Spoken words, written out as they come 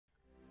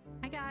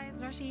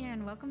guys, Rashi here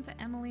and welcome to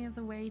Emily is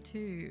Away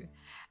Too. It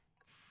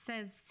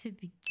says to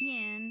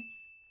begin,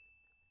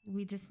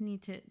 we just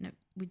need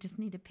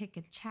to pick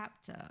a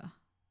chapter.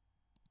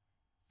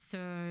 So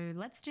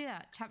let's do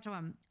that. Chapter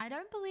 1. I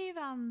don't believe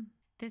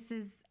this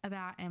is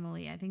about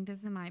Emily. I think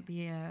this might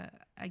be a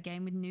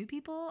game with new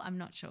people. I'm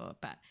not sure,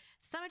 but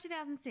summer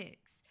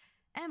 2006.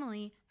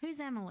 Emily,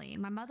 who's Emily?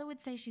 My mother would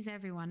say she's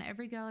everyone,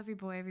 every girl, every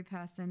boy, every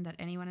person that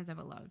anyone has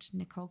ever loved.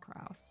 Nicole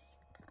Krauss.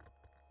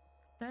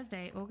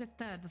 Thursday, August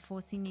 3rd,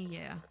 before senior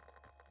year.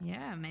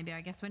 Yeah, maybe I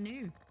guess we're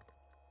new.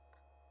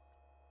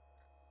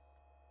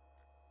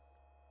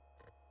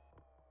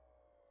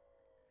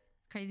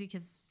 It's crazy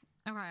because,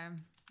 okay,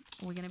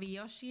 we're going to be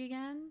Yoshi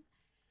again.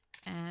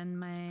 And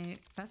my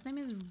first name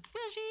is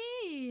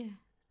Yoshi.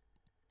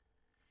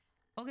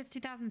 August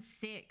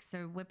 2006,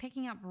 so we're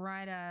picking up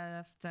right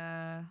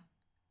after...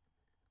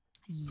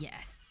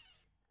 Yes.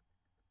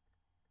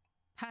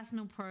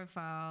 Personal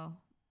profile.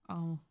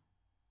 Oh,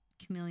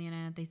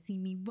 chameleon, they see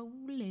me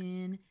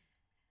rolling.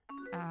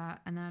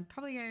 And then I'd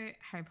probably go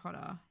Harry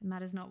Potter. It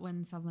matters not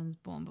when someone's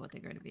born, but what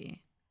they're going to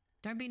be.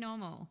 Don't be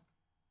normal.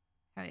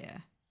 Hell yeah.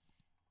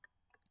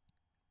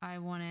 I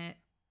want it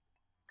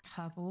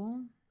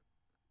purple,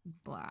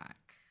 black.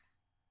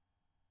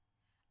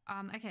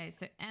 Okay,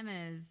 so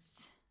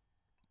Emma's.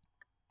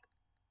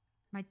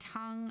 My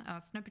tongue,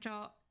 Snow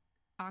Patrol,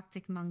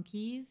 Arctic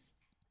Monkeys.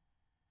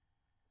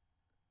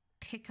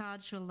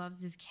 Picard sure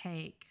loves his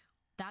cake.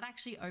 That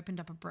actually opened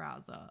up a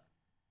browser.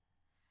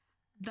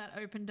 That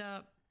opened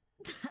up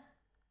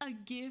a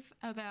GIF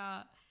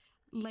about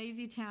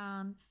Lazy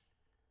Town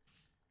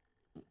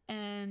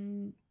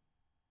and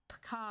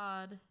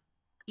Picard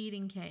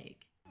eating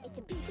cake. It's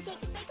a piece of cake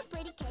to make a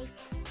pretty cake.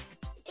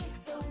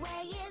 If the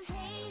way is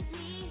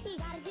hazy, you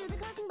gotta do the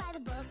cooking by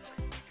the book.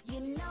 You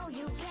know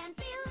you can't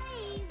be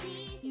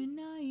lazy. You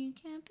know you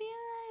can't be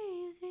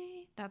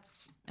lazy.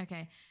 That's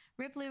okay.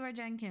 Rip Leroy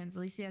Jenkins,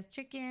 Alicia's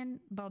Chicken,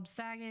 Bob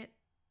Saget.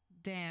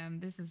 Damn,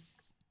 this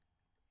is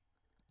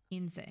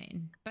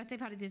insane. Birthday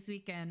party this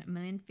weekend. A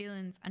million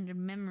feelings under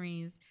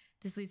memories.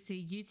 This leads to a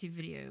YouTube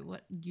video.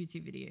 What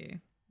YouTube video?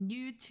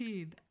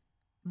 YouTube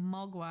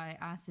Mogwai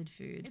acid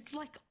food. It's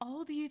like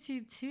old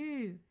YouTube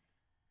too.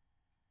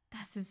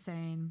 That's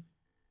insane.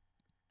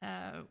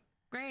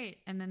 Great.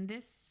 And then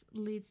this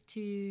leads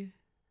to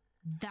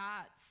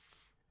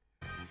that's.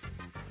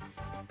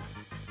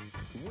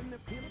 When the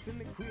pimp's in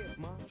the crib,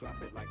 ma, drop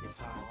it like it's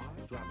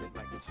hot, drop it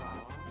like it's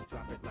hot,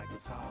 drop it like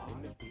it's hot.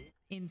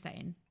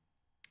 Insane.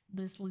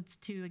 This leads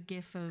to a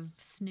gif of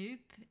Snoop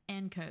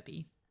and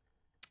Kirby.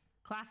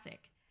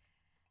 Classic.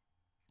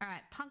 All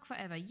right, Punk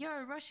Forever. Yo,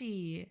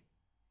 Roshi.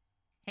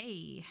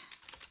 Hey.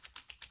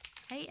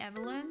 Hey,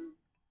 Evelyn.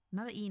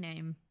 Another E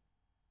name.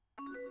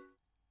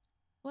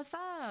 What's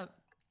up?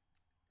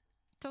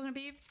 Talking to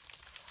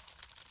peeps.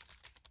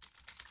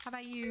 How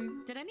about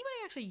you? Did anybody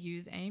actually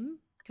use A.I.M?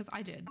 Because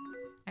I did.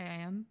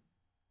 A.I.M.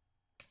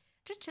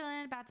 Just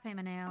chilling, about to paint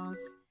my nails.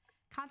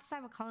 Can't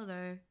decide what color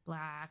though.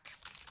 Black.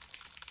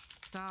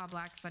 Duh,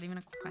 black's not even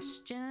a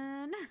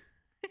question.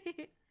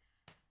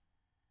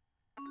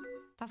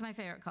 That's my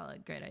favorite color.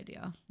 Great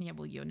idea. Yeah,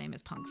 well, your name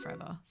is Punk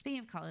Forever. Speaking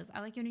of colors,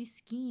 I like your new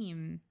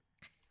scheme.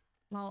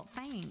 Well,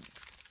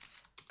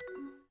 thanks.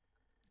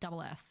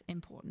 Double S,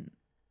 important.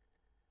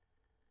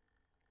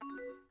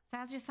 So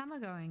how's your summer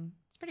going?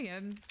 It's pretty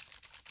good.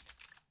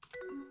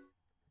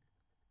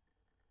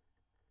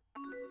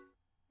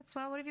 That's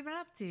well, what have you been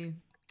up to?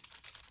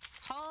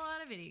 Whole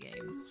lot of video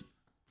games.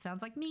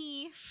 Sounds like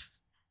me.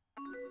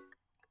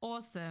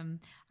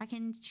 Awesome. I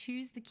can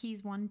choose the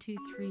keys 1, 2,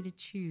 3 to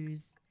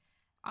choose.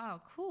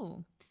 Oh,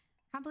 cool.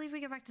 Can't believe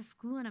we go back to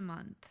school in a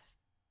month.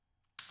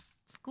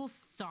 School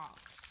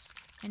sucks.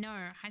 I know,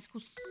 high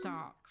school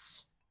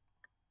sucks.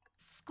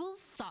 School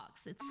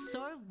sucks. It's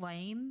so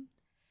lame.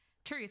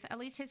 Truth, at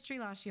least history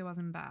last year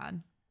wasn't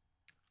bad.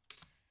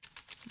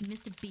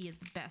 Mr. B is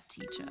the best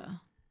teacher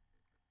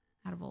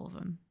out of all of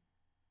them.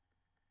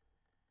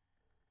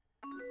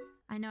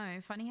 I know,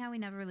 funny how we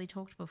never really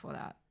talked before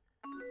that.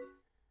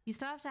 You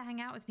still have to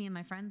hang out with me and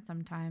my friends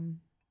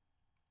sometime.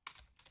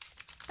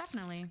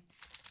 Definitely.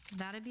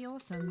 That'd be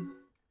awesome.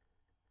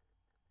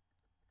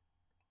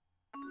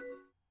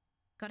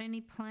 Got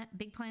any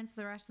big plans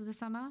for the rest of the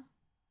summer?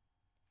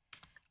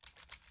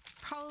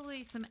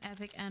 Probably some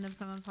epic end of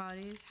summer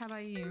parties. How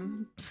about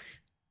you?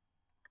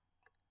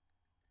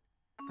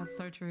 That's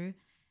so true.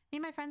 Me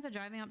and my friends are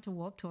driving up to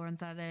Warped Tour on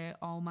Saturday.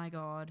 Oh my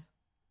god.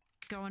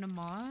 Going to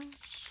March?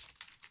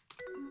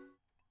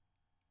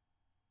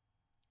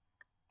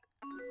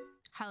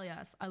 Hell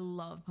yes. I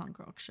love punk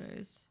rock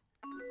shows.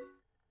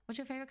 What's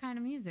your favorite kind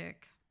of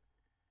music?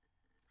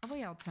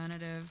 Probably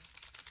alternative,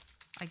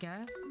 I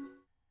guess.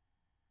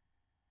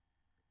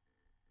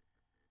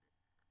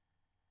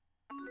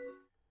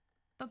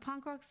 But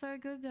punk rock's so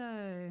good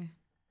though.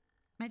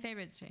 My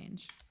favorites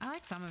change. I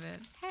like some of it.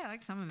 Hey, I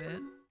like some of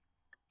it.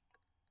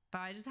 But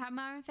I just have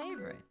my own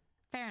favorite.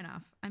 Fair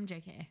enough. I'm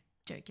JK.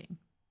 Joking. In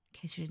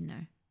case you didn't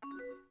know.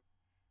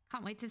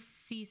 Can't wait to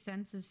see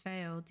Senses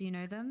Fail. Do you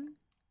know them?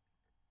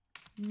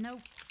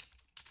 Nope.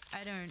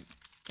 I don't.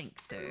 think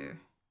so.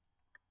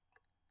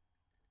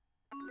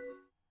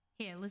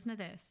 Here, listen to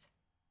this.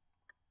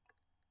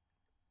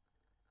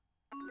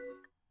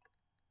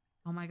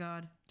 Oh my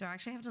god. Do I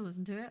actually have to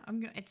listen to it?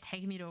 It's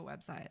taking me to a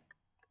website.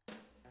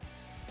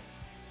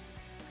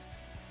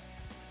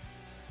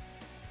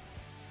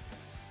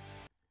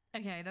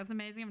 Okay, that's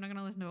amazing. I'm not going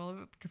to listen to all of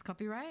it because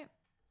copyright.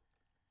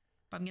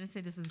 But I'm going to say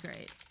this is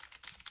great.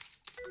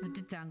 This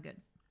did sound good.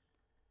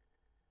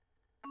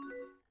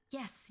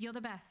 Yes, you're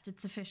the best.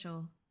 It's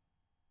official.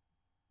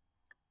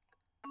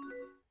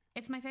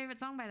 It's my favorite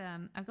song by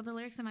them. I've got the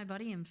lyrics in my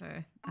body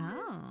info.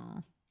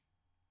 Oh.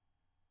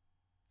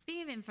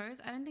 Speaking of infos,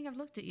 I don't think I've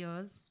looked at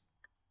yours.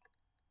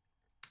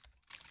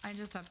 I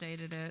just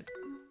updated it.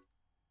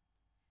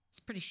 It's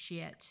pretty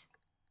shit.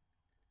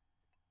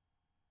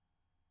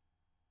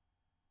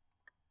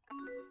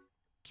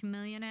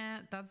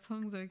 Chameleonette, that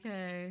song's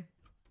okay.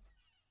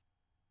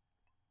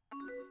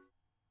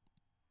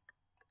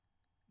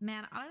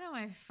 Man, I don't know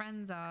where my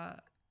friends are.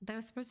 They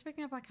were supposed to pick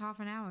me up like half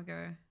an hour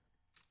ago.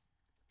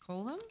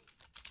 Call them?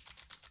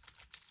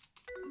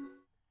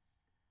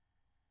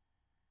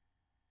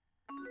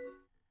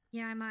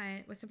 Yeah, I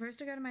might. We're supposed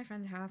to go to my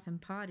friend's house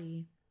and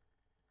party.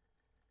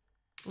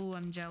 Ooh,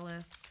 I'm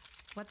jealous.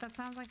 What? That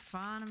sounds like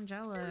fun. I'm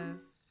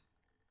jealous.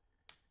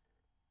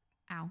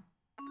 Ow.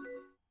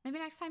 Maybe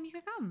next time you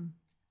could come.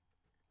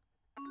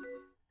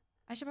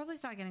 I should probably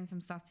start getting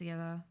some stuff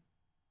together.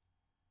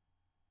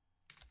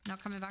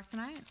 Not coming back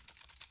tonight?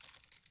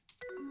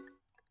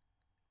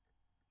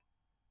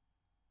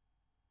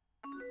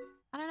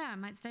 I don't know. I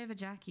might stay over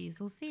Jackie's.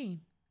 We'll see.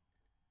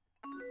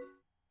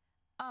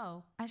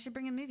 Oh, I should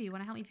bring a movie.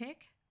 Want to help me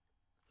pick?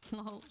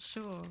 Lol,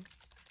 sure.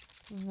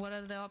 What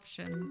are the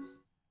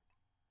options?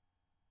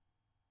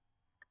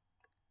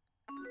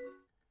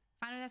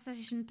 Final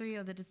Destination 3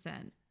 or The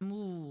Descent?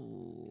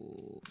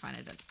 Ooh,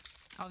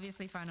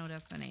 obviously Final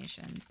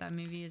Destination. That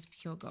movie is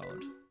pure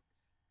gold.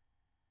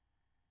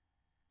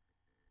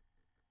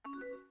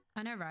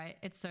 I know, right?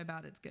 It's so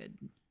bad it's good.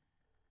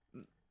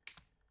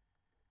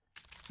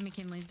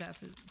 McKinley's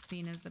death is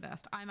seen as the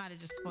best. I might have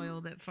just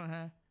spoiled it for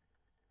her.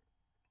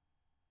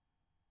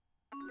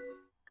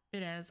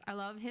 It is. I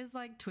love his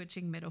like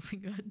twitching middle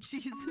finger.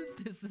 Jesus,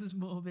 this is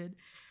morbid.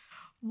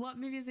 What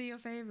movies are your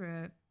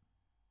favorite?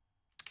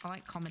 I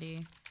like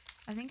comedy.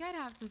 I think I'd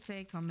have to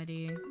say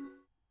comedy.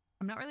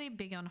 I'm not really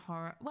big on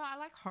horror. Well, I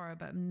like horror,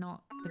 but I'm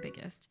not the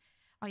biggest.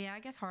 Oh yeah, I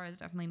guess horror is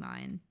definitely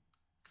mine.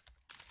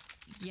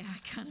 Yeah, I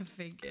kind of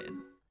figured.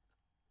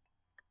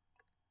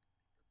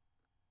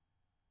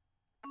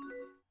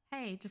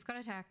 Hey, just got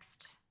a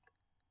text.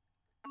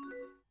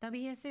 They'll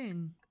be here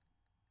soon.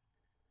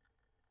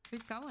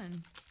 Who's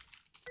going?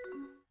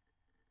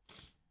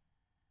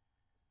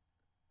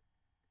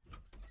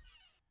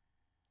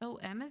 Oh,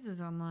 Emma's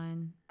is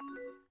online.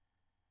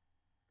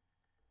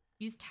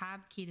 Use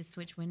tab key to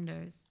switch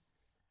windows.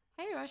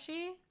 Hey,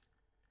 Roshi.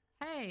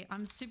 Hey,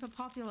 I'm super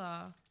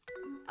popular.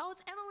 Oh,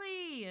 it's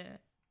Emily.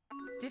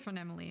 Different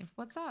Emily.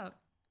 What's up?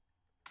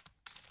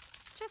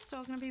 Just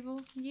talking to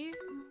people. You?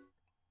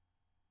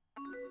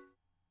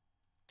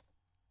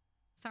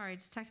 Sorry,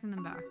 just texting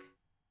them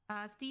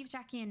back. Steve,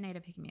 Jackie, and Nate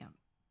are picking me up.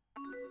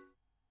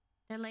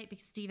 They're late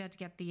because Steve had to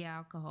get the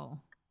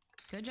alcohol.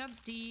 Good job,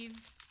 Steve.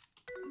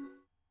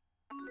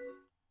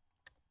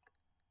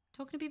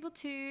 Talking to people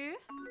too.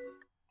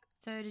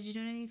 So, did you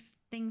do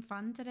anything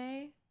fun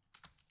today?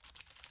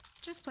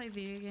 Just play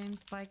video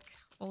games like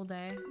all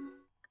day.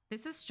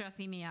 This is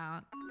stressing me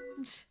out.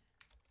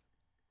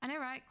 I know,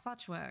 right?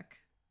 Clutch work.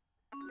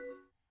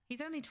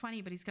 He's only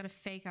 20, but he's got a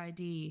fake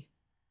ID.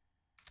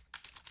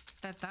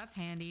 That's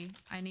handy.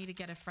 I need to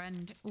get a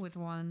friend with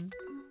one.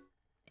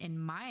 In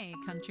my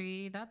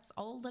country, that's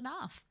old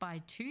enough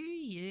by 2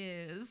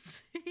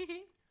 years.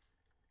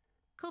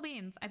 Cool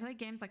beans. I played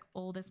games like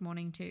all this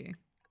morning too.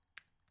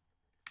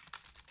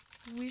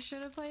 We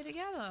should have played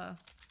together.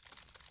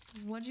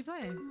 What'd you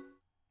play?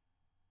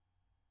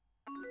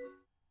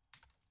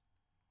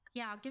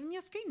 Yeah, I'll give him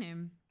your screen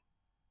name.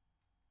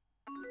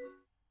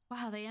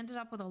 Wow, they ended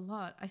up with a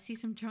lot. I see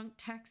some drunk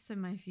texts in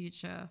my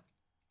future.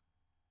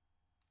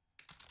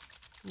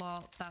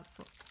 Lol, that's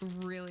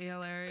really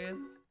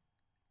hilarious.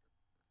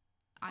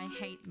 I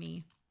hate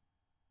me.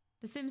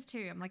 The Sims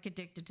 2, I'm like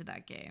addicted to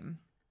that game.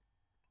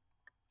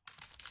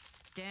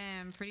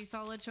 Damn, pretty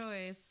solid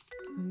choice.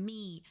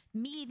 Me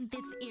in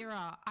this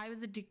era. I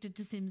was addicted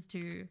to Sims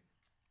 2.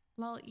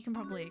 Well, you can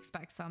probably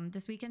expect some.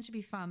 This weekend should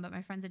be fun, but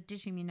my friends are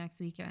ditching me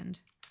next weekend.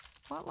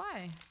 What?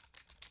 Why?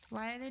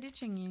 Why are they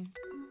ditching you?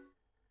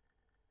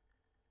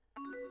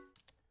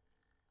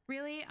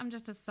 Really? I'm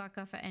just a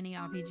sucker for any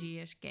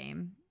RPG-ish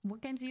game.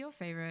 What games are your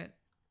favorite?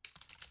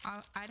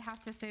 I'd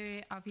have to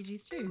say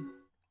RPGs too.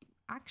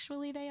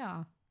 Actually, they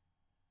are.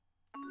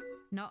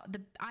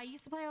 I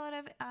used to play a lot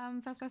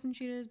of first-person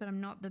shooters, but I'm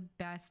not the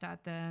best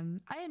at them.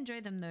 I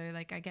enjoy them though.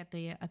 Like I get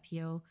the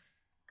appeal.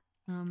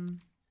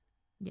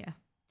 Yeah.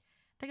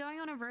 They're going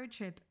on a road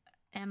trip,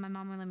 and my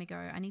mom won't let me go.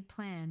 I need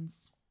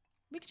plans.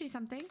 We could do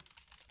something.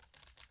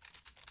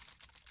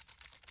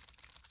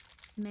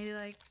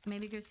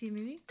 Maybe go see a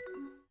movie.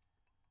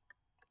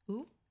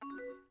 Ooh.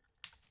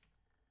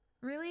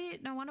 Really?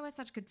 No wonder we're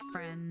such good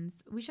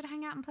friends. We should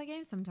hang out and play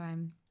games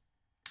sometime.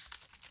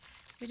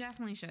 We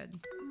definitely should.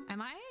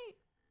 Am I?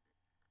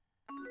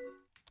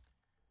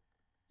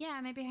 Yeah,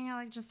 maybe hang out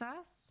like just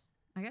us?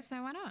 I guess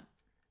so, why not?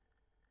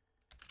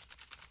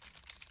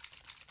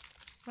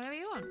 Whatever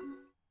you want.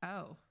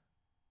 Oh.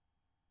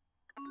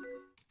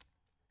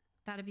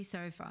 That'd be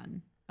so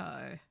fun.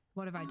 Uh-oh.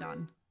 What have I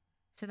done?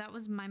 So that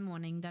was my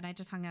morning. Then I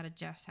just hung out at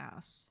Jeff's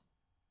house.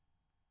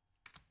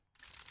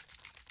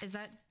 Is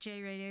that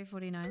J Radio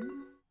 49?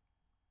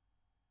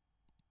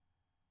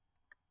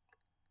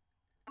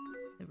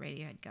 The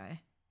Radiohead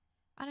guy.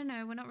 I don't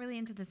know. We're not really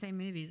into the same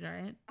movies,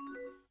 right?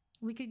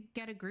 We could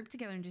get a group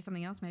together and do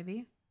something else,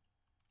 maybe.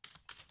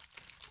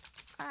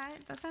 All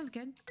right. That sounds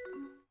good.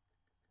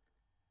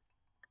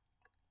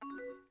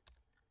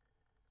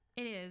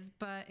 It is,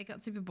 but it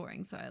got super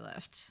boring, so I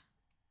left.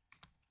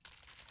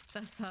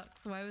 That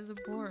sucks. Why was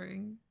it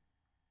boring?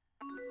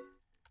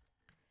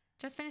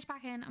 Just finished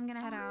packing. I'm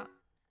gonna head out.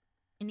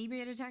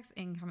 Inebriated text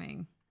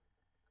incoming.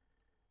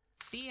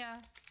 See ya.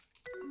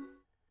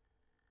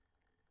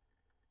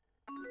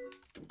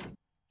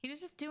 He was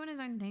just doing his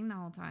own thing the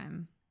whole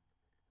time.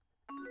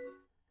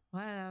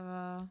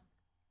 Whatever.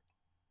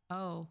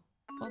 Oh.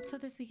 Up till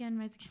this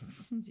weekend, I'd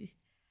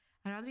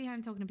rather be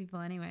home talking to people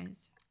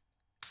anyways.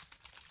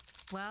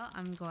 Well,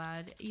 I'm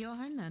glad you're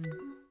home then.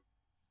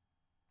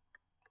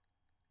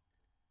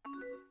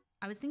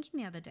 I was thinking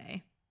the other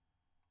day.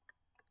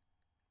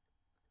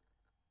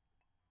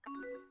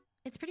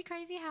 It's pretty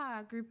crazy how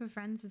our group of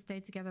friends has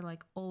stayed together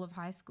like all of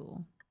high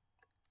school.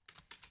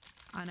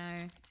 I know,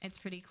 it's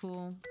pretty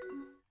cool.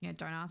 Yeah,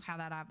 don't ask how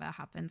that ever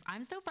happens.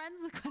 I'm still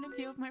friends with quite a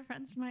few of my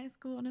friends from high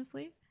school,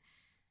 honestly.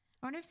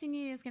 I wonder if senior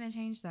year is going to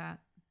change that.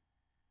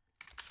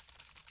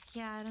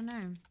 Yeah, I don't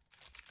know.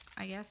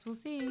 I guess we'll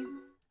see.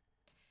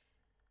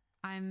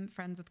 I'm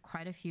friends with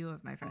quite a few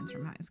of my friends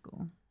from high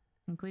school,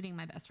 including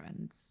my best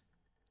friends.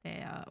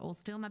 They are all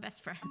still my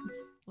best friends,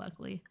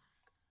 luckily.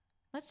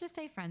 Let's just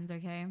stay friends,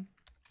 okay?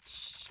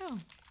 Sure.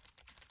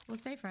 We'll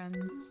stay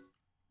friends.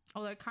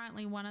 Although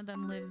currently one of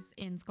them lives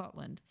in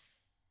Scotland.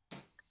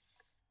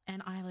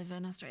 And I live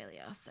in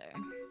Australia, so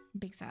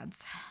big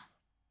sads.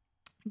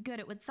 Good,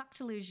 it would suck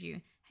to lose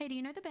you. Hey, do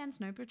you know the band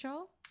Snow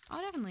Patrol?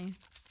 Oh, definitely.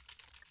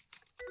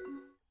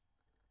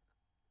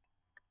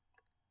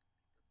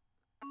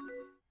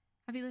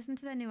 Have you listened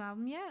to their new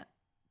album yet?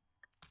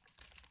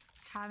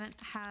 Haven't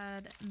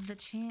had the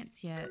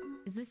chance yet.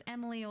 Is this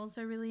Emily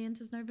also really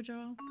into Snow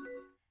Patrol?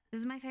 This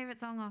is my favorite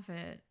song off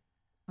it.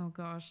 Oh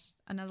gosh,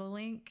 another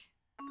link?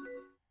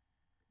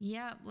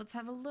 Yep, let's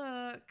have a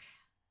look.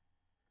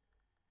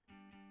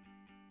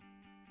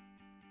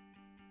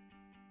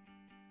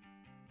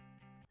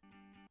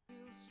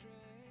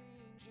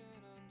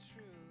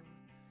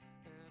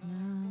 Now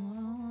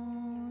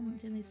on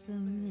to this a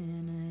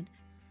minute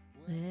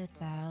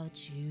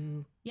without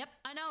you. Yep,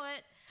 I know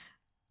it.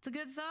 It's a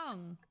good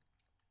song.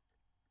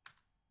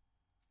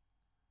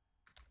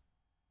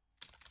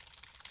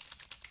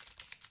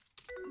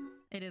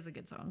 It is a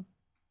good song.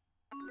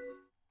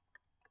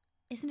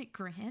 Isn't it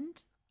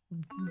grand?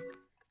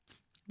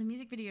 The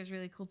music video is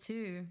really cool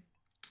too.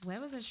 Where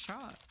was it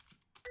shot?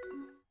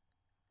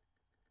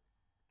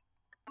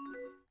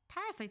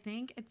 Paris, I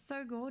think. It's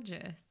so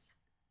gorgeous.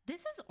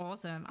 This is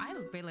awesome. I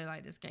really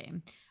like this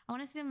game. I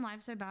want to see them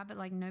live so bad, but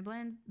like no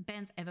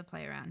bands ever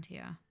play around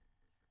here.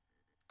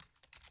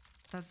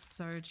 That's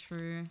so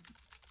true.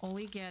 All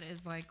we get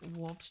is like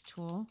Warped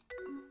Tour.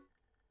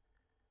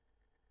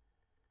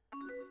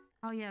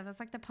 Oh yeah, that's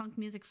like the punk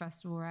music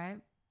festival, right?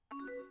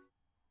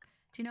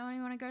 Do you know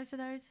anyone who goes to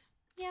those?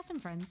 Yeah, some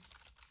friends.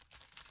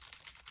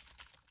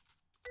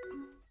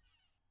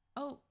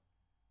 Oh,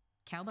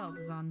 Cowbells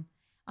is on.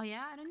 Oh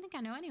yeah, I don't think I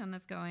know anyone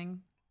that's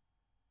going.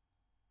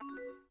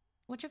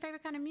 What's your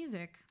favorite kind of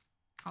music?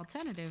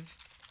 Alternative.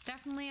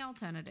 Definitely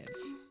alternative.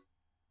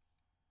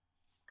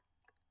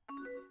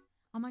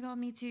 Oh my god,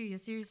 me too. You're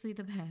seriously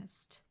the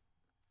best.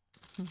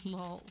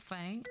 Lol,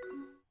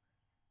 thanks.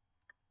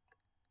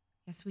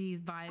 Guess we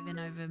vibe in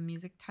over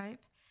music type.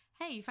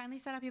 Hey, you finally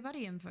set up your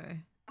buddy info.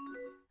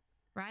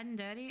 Riding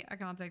Dirty? I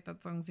can't take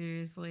that song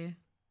seriously.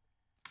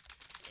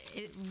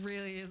 It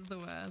really is the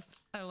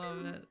worst. I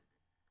love it.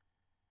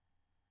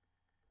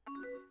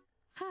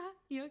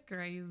 You're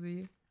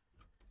crazy.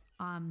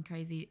 I'm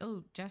crazy.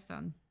 Oh, Jeff's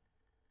on.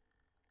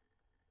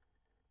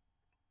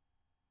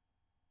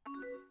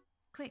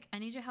 Quick, I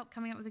need your help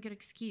coming up with a good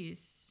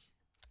excuse.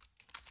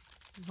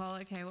 Well,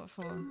 okay, what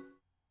for?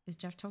 Is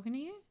Jeff talking to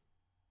you?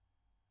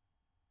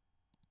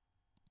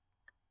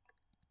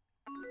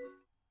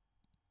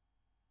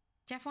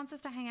 Jeff wants us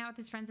to hang out with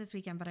his friends this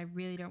weekend, but I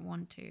really don't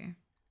want to.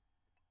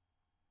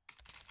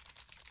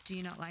 Do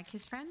you not like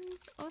his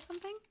friends or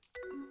something?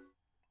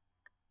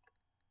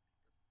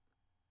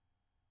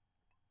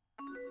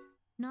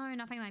 No,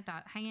 nothing like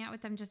that. Hanging out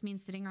with them just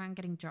means sitting around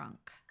getting drunk.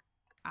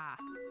 Ah.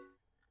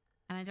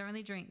 And I don't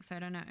really drink, so I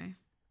don't know.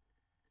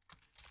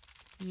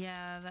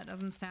 Yeah, that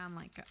doesn't sound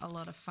like a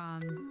lot of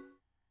fun.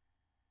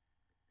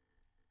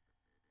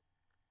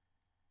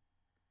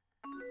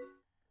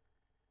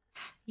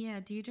 Yeah,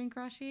 do you drink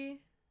Rashi?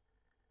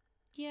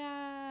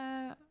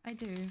 Yeah, I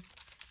do.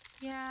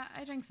 Yeah,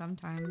 I drink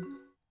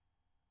sometimes.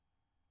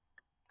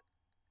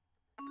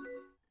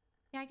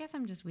 Yeah, I guess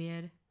I'm just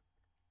weird.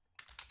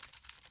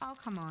 Oh,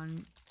 come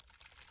on.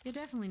 You're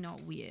definitely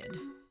not weird.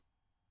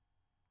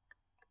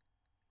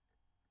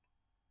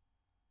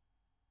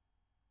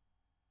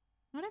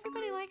 Not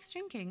everybody likes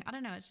drinking. I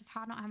don't know. It's just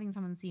hard not having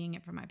someone seeing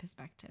it from my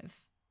perspective.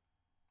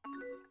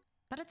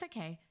 But it's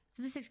okay.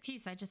 So this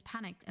excuse, I just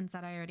panicked and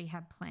said I already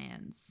had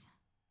plans.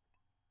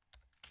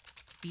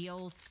 The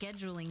old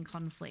scheduling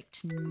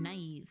conflict.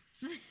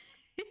 Nice.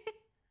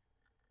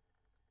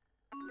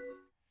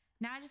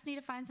 Now I just need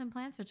to find some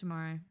plans for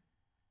tomorrow.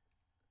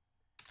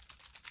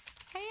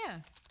 Hey, yeah.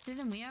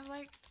 Didn't we have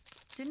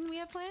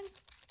plans?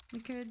 We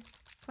could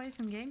play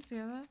some games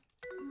together.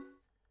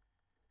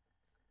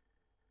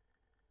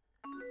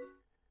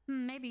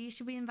 Maybe.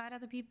 Should we invite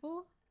other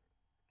people?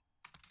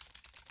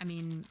 I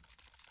mean,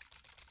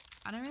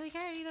 I don't really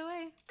care either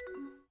way.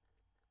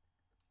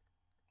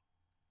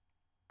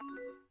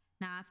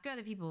 Nah, screw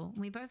other people.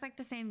 We both like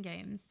the same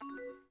games.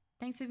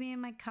 Thanks for being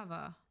my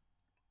cover.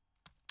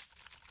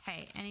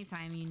 Hey,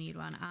 anytime you need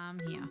one, I'm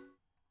here.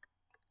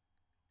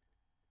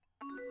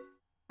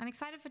 I'm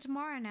excited for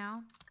tomorrow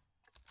now.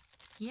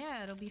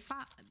 Yeah, it'll be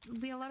fun. It'll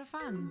be a lot of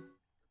fun.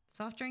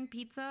 Soft drink,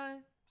 pizza,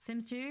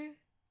 Sims 2.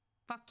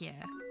 Fuck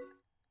yeah.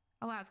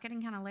 Oh wow, it's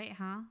getting kind of late,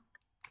 huh?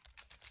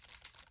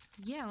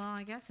 Yeah, well,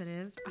 I guess it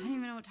is. I don't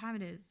even know what time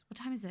it is. What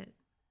time is it?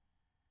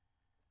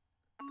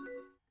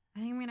 I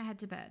think I'm gonna head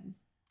to bed.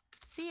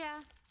 See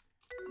ya.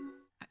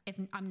 If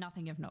I'm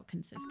nothing if not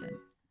consistent.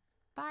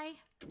 Bye.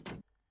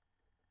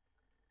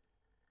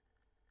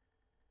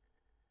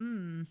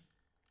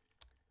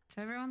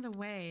 So everyone's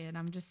away and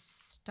I'm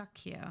just stuck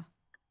here.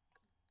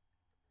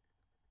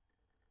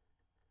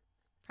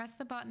 Press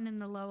the button in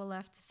the lower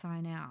left to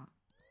sign out.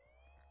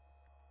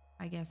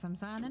 I guess I'm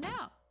signing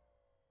out.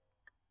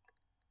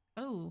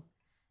 Oh,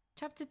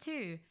 chapter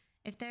 2.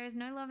 If there is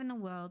no love in the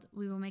world,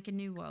 we will make a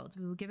new world.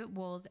 We will give it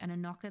walls and a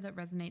knocker that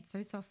resonates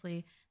so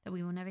softly that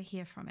we will never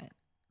hear from it.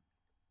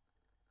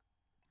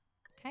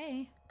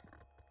 Okay.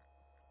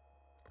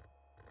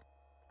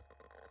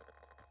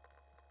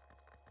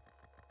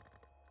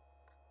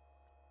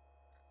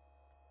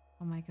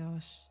 Oh my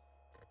gosh.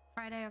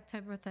 Friday,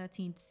 October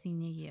 13th,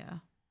 senior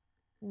year.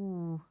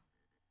 Ooh.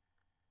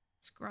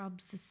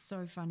 Scrubs is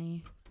so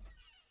funny.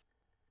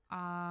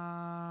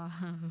 Borat.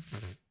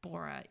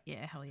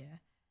 Yeah, hell yeah.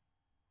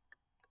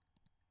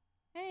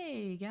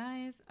 Hey,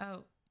 guys.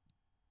 Oh.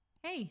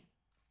 Hey.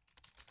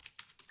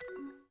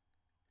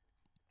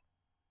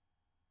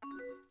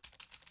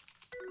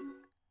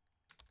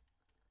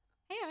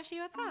 Hey, Yoshi,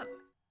 what's up?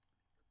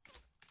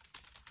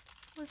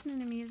 Listening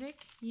to music.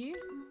 You?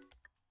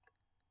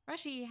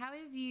 Rashi, how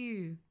is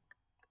you?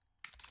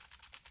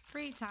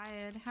 Pretty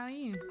tired. How are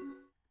you?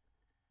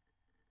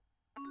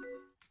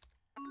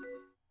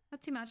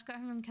 Not too much. Got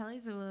home from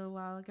Kelly's a little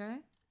while ago.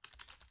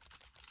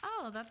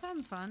 Oh, that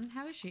sounds fun.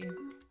 How is she?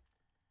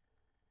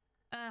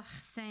 Ugh,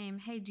 same.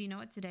 Hey, do you know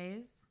what today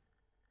is?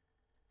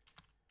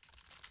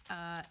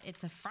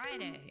 It's a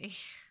Friday.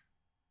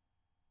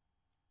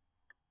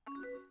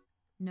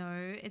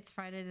 No, it's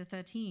Friday the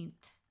 13th.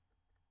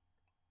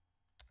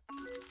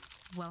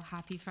 Well,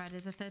 happy Friday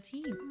the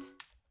 13th.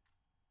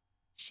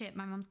 Shit,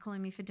 my mom's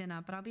calling me for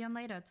dinner, but I'll be on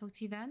later. Talk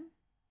to you then?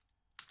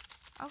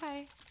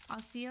 Okay,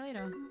 I'll see you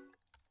later.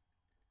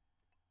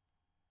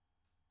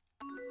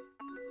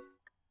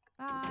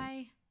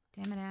 Bye.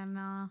 Damn it,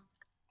 Emma.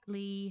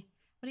 Lee.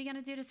 What are you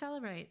gonna do to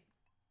celebrate?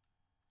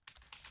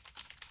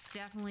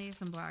 Definitely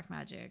some black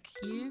magic.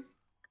 You?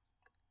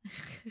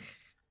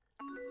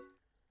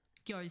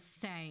 Yo,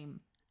 same.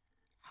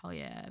 Hell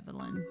yeah,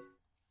 Evelyn.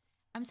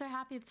 I'm so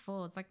happy it's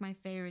fall. It's like my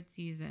favorite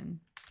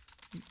season.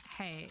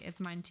 Hey, it's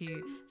mine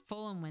too.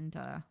 Fall and winter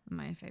are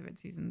my favorite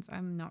seasons.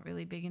 I'm not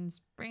really big in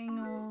spring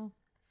or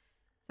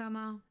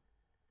summer.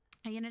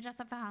 Are you gonna dress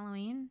up for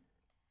Halloween?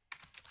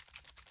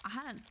 I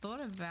hadn't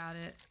thought about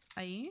it.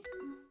 Are you?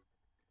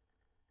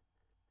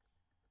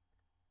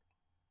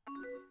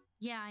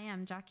 Yeah, I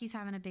am. Jackie's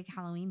having a big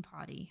Halloween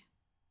party.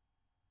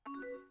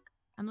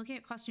 I'm looking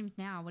at costumes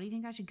now. What do you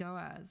think I should go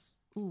as?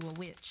 Ooh, a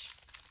witch.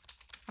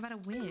 How about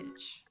a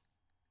witch?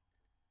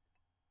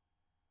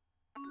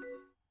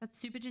 That's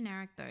super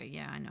generic though.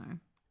 Yeah, I know.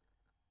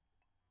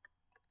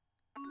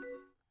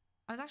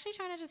 I was actually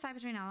trying to decide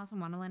between Alice in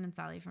Wonderland and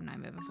Sally from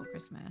Nightmare Before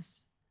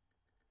Christmas.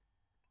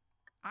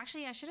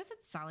 Actually, I should have said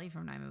Sally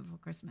from Nightmare Before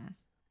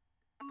Christmas.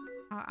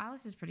 Oh,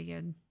 Alice is pretty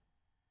good.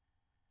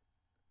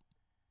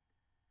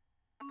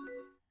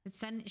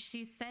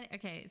 She said,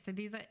 okay, so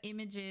these are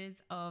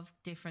images of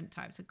different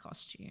types of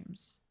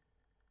costumes.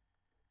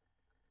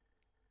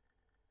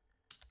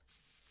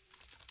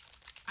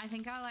 I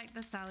think I like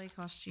the Sally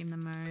costume the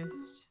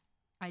most.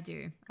 I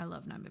do. I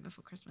love Nightmare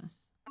Before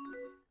Christmas.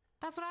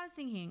 That's what I was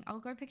thinking. I'll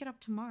go pick it up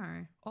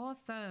tomorrow.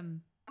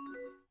 Awesome.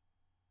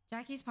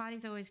 Jackie's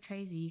party's always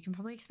crazy. You can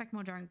probably expect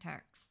more drunk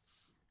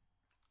texts.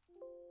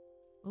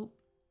 Oh.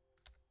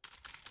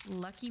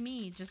 Lucky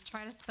me. Just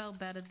try to spell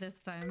better this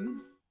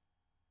time.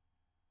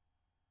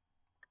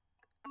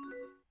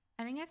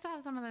 I think I still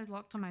have some of those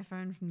locked on my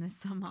phone from this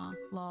summer.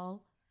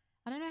 Lol.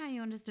 I don't know how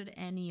you understood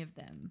any of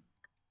them.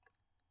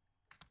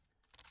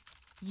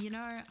 You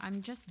know,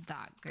 I'm just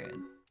that good.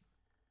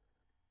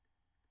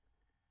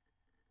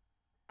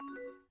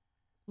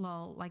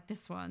 Lol, like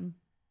this one.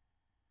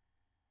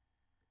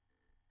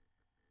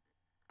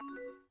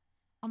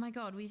 Oh my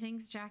god, we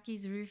thinks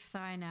Jackie's roof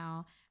thigh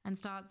now and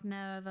starts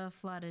never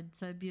flooded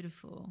so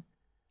beautiful.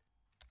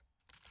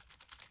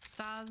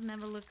 Stars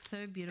never look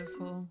so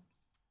beautiful.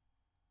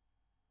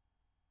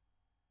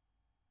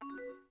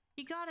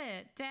 You got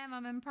it. Damn,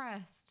 I'm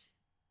impressed.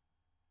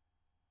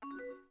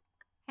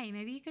 Hey,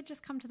 maybe you could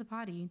just come to the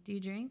party. Do you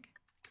drink?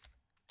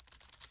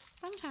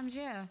 Sometimes,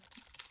 yeah.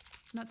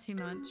 Not too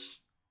much.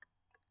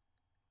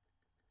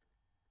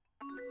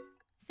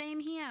 Same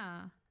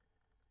here.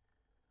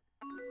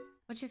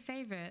 What's your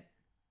favorite?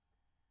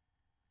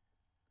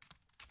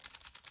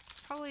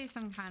 Probably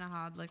some kind of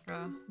hard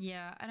liquor.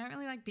 Yeah, I don't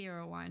really like beer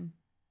or wine.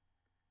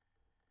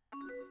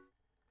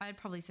 I'd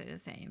probably say the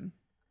same.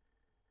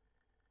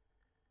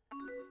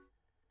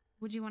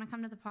 Would you want to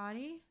come to the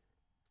party?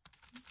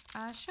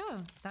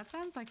 Sure. That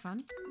sounds like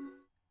fun.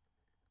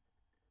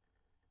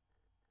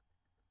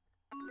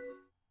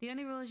 The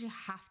only rule is you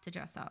have to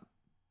dress up.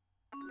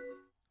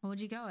 What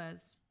would you go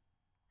as?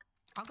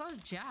 I'll go as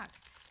Jack.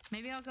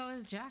 Maybe I'll go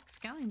as Jack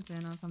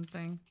Skellington or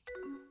something.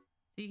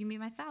 So you can be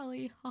my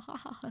Sally.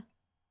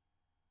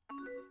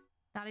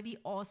 That'd be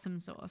awesome,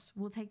 Sauce.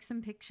 We'll take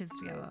some pictures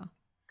together.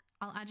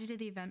 I'll add you to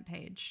the event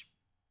page.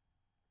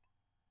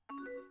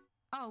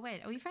 Oh,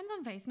 wait. Are we friends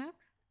on Facebook?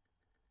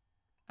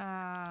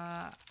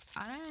 I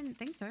don't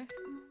think so.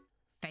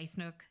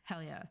 Facebook.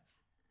 Hell yeah.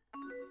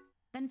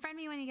 Then friend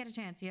me when you get a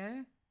chance,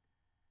 yo.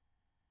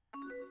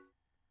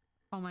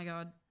 Oh my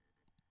god.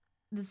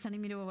 They're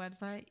sending me to a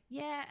website.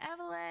 Yeah,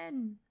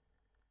 Evelyn.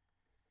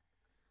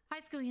 High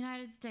school,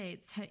 United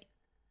States. Her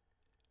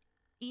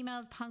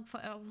emails punk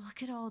for... Oh,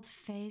 look at old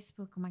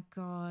Facebook. Oh my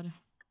god.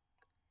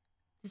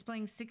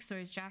 Displaying 6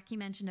 stories. Jackie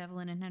mentioned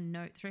Evelyn in her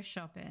note thrift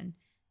shopping.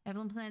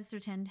 Evelyn plans to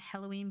attend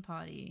Halloween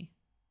party.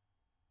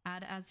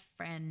 Add as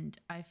friend.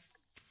 I've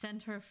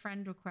sent her a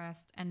friend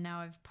request and now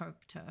I've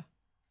poked her.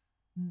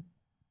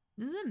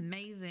 This is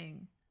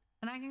amazing.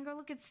 And I can go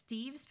look at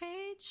Steve's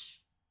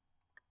page.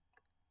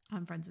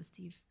 I'm friends with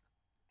Steve.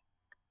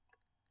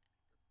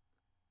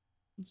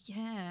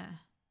 Yeah.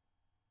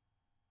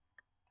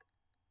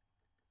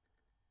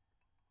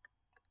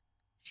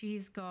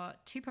 She's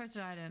got 2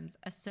 posted items,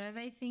 a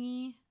survey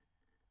thingy.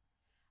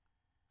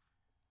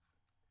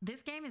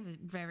 This game is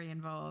very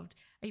involved.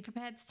 Are you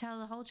prepared to tell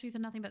the whole truth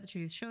and nothing but the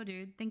truth? Sure,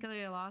 dude. Think of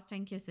your last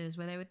 10 kisses.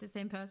 Were they with the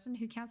same person?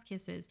 Who counts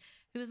kisses?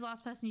 Who was the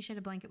last person you shared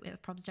a blanket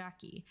with? Probs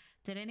Jackie.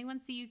 Did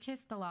anyone see you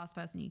kiss the last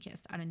person you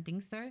kissed? I don't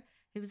think so.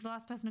 Who was the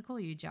last person to call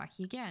you?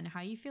 Jackie again. How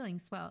are you feeling?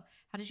 Swell.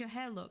 How does your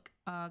hair look?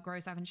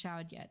 Gross, I haven't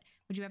showered yet.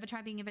 Would you ever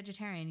try being a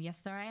vegetarian?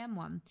 Yes, sir, I am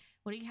one.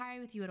 What do you carry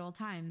with you at all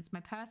times?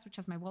 My purse, which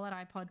has my wallet,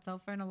 iPod, cell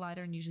phone, a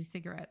lighter, and usually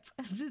cigarettes.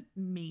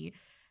 Me.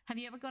 Have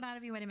you ever gone out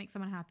of your way to make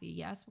someone happy?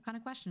 Yes. What kind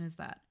of question is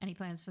that? Any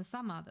plans for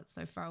summer? That's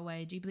so far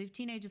away. Do you believe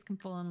teenagers can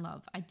fall in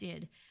love? I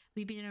did.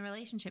 Will you be in a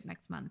relationship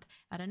next month?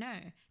 I don't know.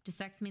 Does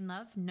sex mean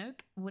love?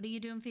 Nope. What are you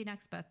doing for your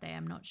next birthday?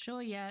 I'm not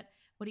sure yet.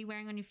 What are you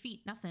wearing on your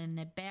feet? Nothing.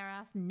 They're bare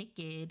ass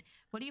naked.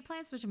 What are your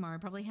plans for tomorrow?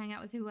 Probably hang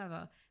out with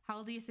whoever. How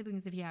old are your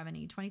siblings if you have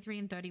any? 23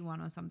 and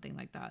 31 or something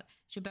like that.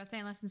 Is your birthday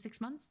in less than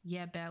 6 months?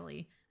 Yeah,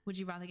 barely. Would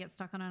you rather get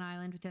stuck on an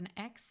island with an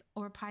ex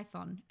or a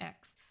python?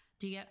 Ex.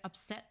 Do you get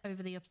upset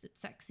over the opposite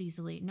sex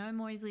easily? No,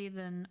 more easily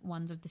than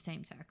ones of the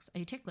same sex. Are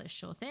you ticklish?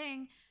 Sure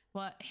thing.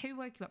 What? Who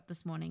woke you up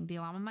this morning? The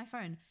alarm on my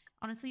phone.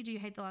 Honestly, do you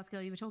hate the last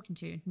girl you were talking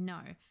to? No.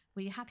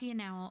 Were you happy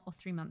an hour or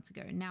 3 months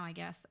ago? Now, I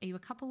guess. Are you a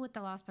couple with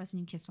the last person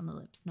you kissed on the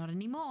lips? Not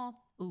anymore.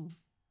 Ooh.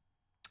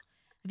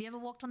 Have you ever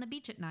walked on the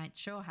beach at night?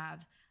 Sure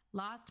have.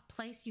 Last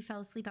place you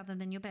fell asleep other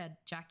than your bed?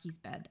 Jackie's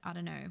bed. I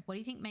don't know. What do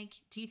you think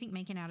do you think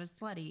making out is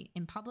slutty?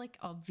 In public?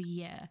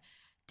 Yeah.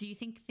 Do you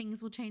think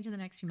things will change in the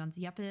next few months?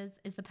 Yep, it is.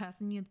 Is the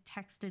person you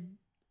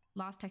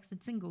last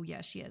texted single?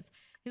 Yeah, she is.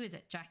 Who is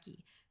it?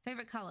 Jackie.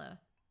 Favorite color?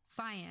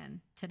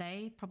 Cyan.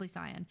 Today? Probably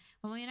cyan.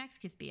 When will your next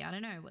kiss be? I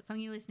don't know. What song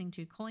are you listening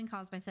to? Calling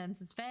cars my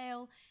senses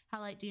fail.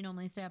 How late do you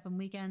normally stay up on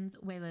weekends?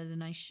 Way later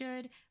than I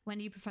should. When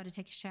do you prefer to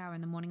take a shower?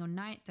 In the morning or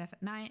night? Death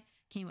at night.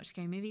 Can you watch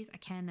scary movies? I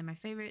can. They're my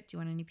favorite. Do you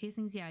want any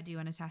piercings? Yeah, I do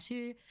want a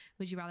tattoo.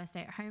 Would you rather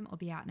stay at home or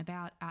be out and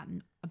about? Out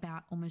and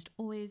about almost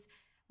always.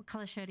 What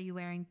color shirt are you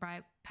wearing?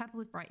 Bright purple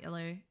with bright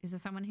yellow. Is there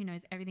someone who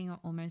knows everything or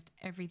almost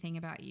everything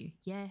about you?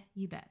 Yeah,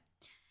 you bet.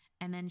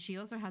 And then she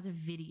also has a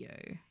video.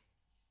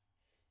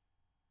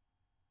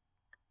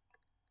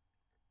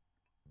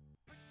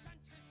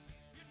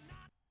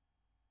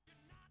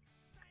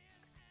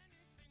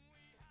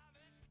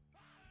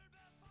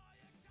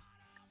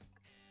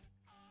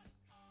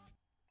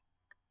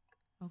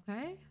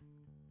 Okay.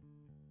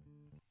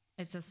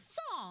 It's a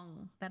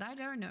song that I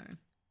don't know.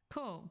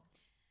 Cool.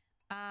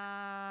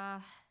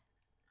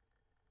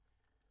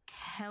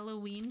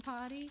 Halloween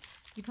party?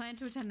 You plan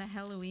to attend the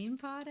Halloween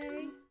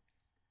party?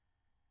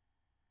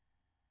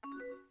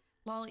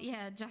 Lol,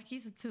 yeah,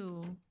 Jackie's a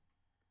tool.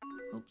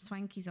 Oops,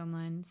 Swanky's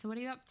online. So what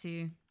are you up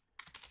to?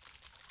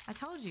 I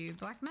told you,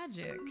 black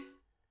magic.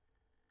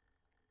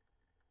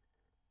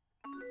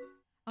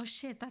 Oh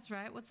shit, that's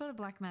right. What sort of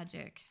black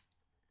magic?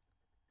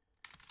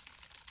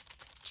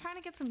 Trying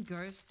to get some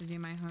ghosts to do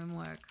my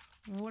homework.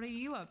 What are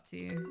you up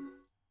to?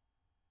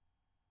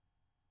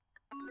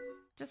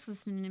 Just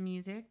listening to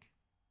music.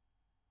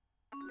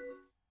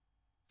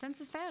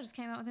 Census Fair just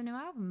came out with a new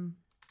album.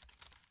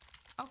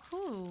 Oh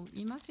cool,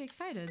 you must be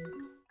excited.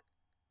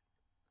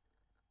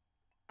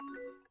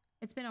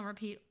 It's been on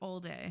repeat all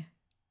day.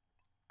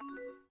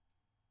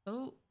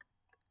 Oh.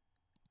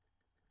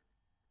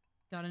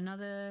 Got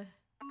another...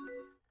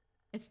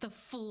 It's the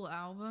full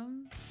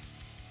album.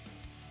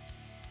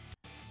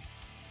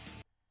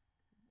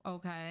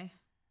 Okay.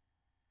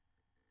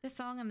 This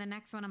song and the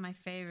next one are my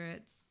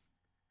favorites.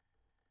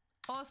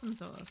 Awesome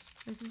sauce.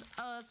 This is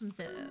awesome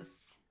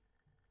sauce.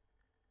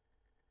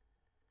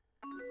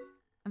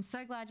 I'm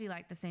so glad you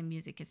like the same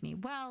music as me.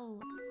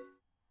 Well,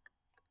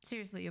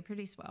 seriously, you're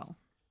pretty swell.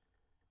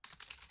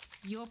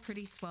 You're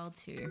pretty swell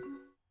too.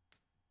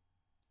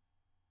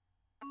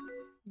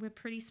 We're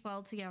pretty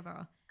swell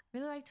together.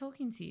 Really like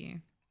talking to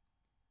you.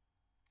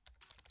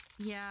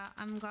 Yeah,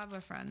 I'm glad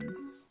we're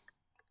friends.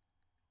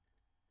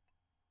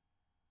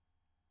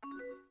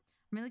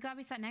 I'm really glad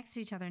we sat next to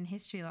each other in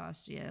history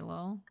last year,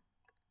 lol.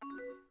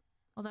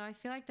 Although I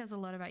feel like there's a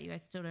lot about you I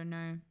still don't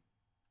know.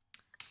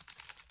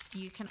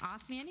 You can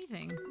ask me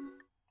anything. Let's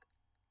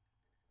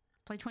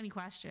play 20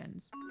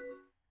 questions.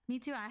 Me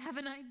too, I have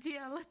an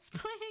idea. Let's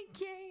play a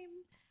game.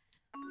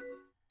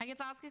 I get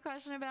to ask a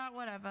question about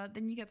whatever,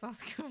 then you get to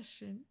ask a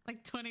question.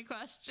 Like 20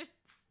 questions.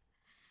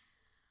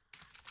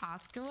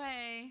 Ask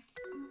away.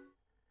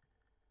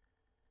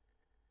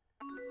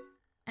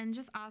 And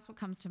just ask what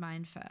comes to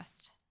mind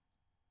first.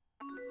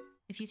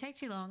 If you take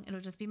too long,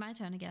 it'll just be my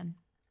turn again.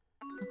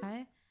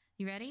 Okay?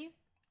 You ready?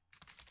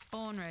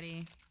 Born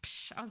ready.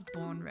 Psh, I was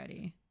born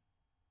ready.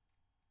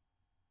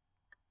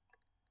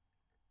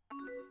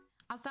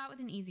 I'll start with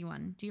an easy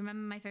one. Do you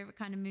remember my favorite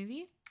kind of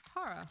movie?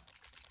 Horror.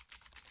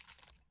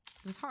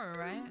 It was horror,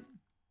 right?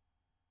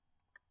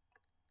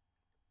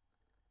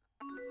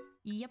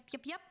 Yep.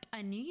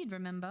 I knew you'd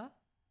remember.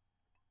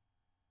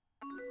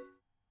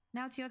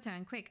 Now it's your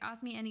turn. Quick,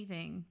 ask me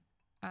anything.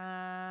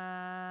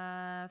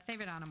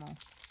 Favorite animal.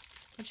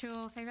 What's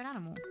your favorite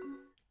animal?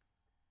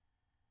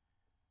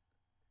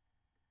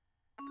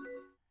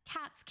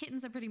 Cats.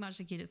 Kittens are pretty much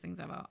the cutest things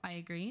ever. I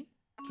agree.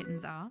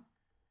 Kittens are.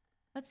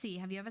 Let's see.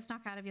 Have you ever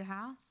snuck out of your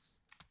house?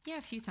 Yeah,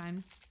 a few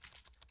times.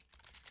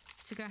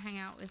 To go hang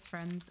out with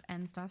friends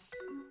and stuff.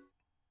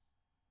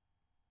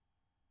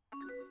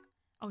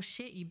 Oh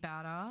shit, you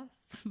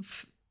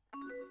badass.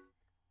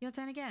 Your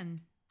turn again.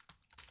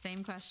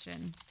 Same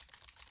question.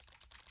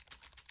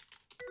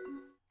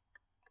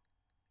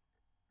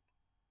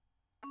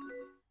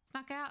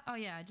 Snuck out? Oh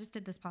yeah, I just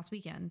did this past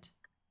weekend.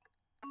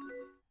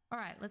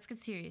 Alright, let's get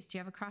serious. Do you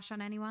have a crush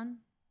on anyone?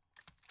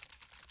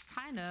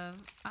 Kind of.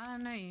 I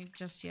don't know you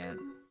just yet.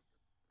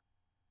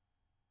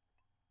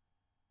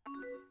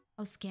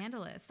 Oh,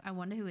 scandalous. I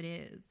wonder who it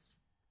is.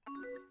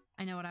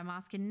 I know what I'm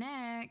asking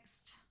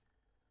next.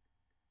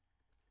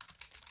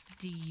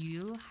 Do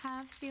you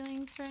have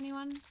feelings for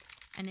anyone?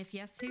 And if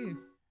yes, who?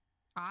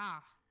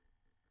 Ah.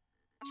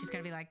 She's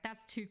gonna be like,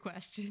 that's 2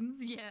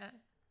 questions. Yeah.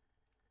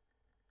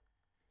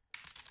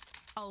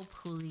 Oh,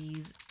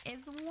 please.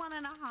 It's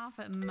 1.5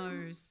 at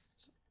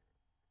most.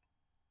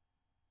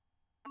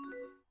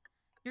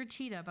 You're a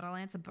cheater, but I'll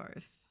answer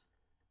both.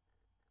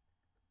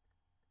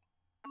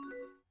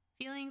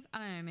 Feelings? I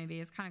don't know, maybe.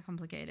 It's kind of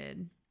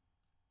complicated.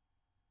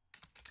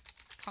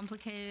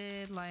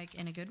 Complicated, like,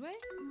 in a good way?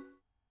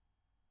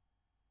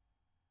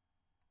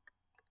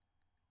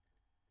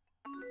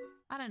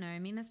 I don't know.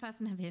 Me and this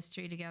person have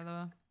history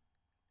together.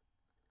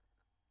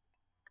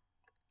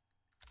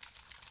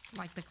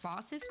 Like the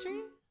class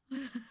history?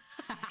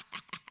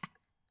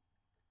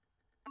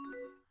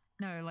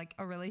 No, like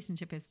a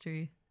relationship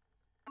history.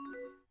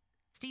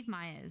 Steve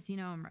Myers, you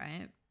know him,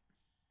 right?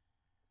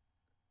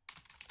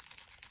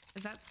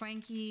 Is that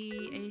Swanky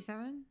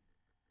 87?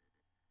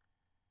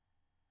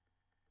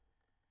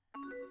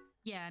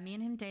 Yeah, me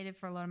and him dated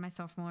for a lot of my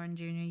sophomore and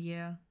junior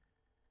year.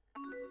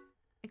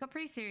 It got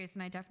pretty serious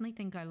and I definitely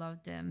think I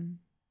loved him.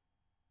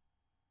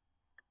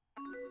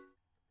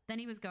 Then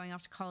he was going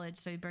off to college,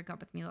 so he broke up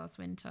with me last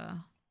winter.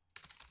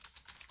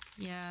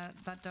 Yeah,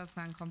 that does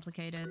sound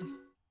complicated.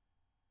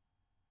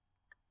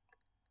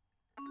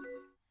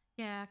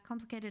 Yeah,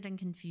 complicated and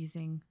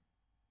confusing.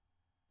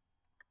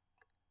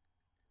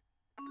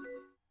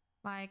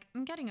 Like,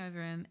 I'm getting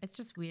over him. It's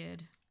just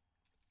weird.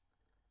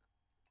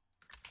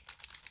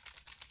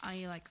 Are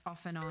you like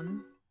off and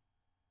on?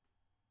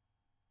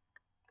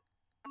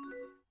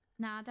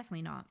 Nah,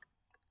 definitely not.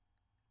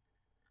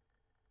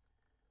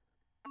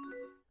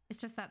 It's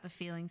just that the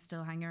feelings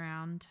still hang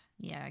around.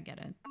 Yeah, I get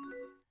it.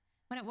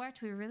 When it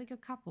worked, we were a really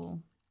good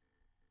couple.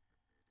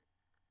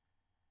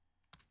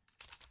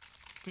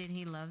 Did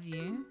he love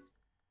you?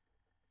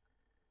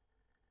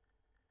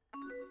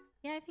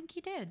 Yeah, I think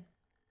he did.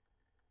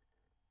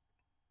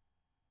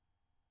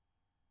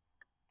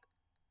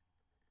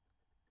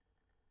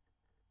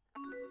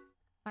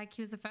 Like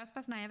he was the first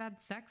person I ever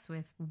had sex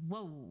with.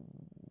 Whoa.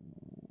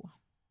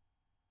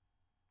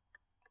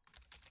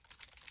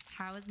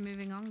 How is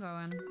moving on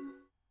going?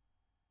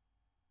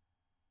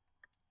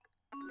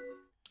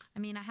 I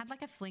mean, I had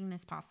like a fling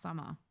this past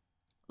summer.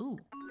 Ooh.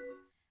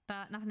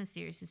 But nothing as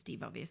serious as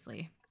Steve,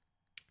 obviously.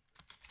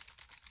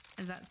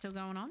 Is that still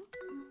going on?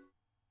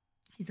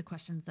 These are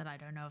questions that I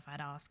don't know if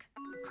I'd ask.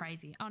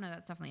 Crazy. Oh no,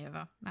 that's definitely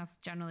over. That's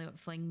generally what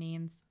fling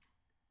means.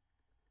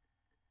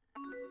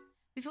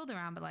 We fooled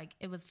around, but like,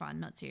 it was fun,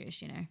 not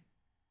serious, you know.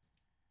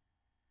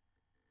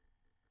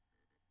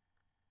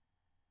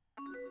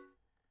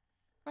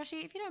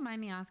 Roshi, if you don't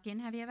mind me asking,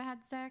 have you ever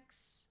had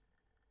sex?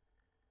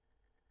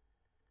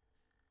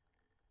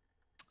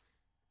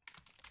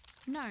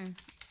 No,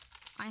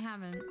 I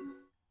haven't.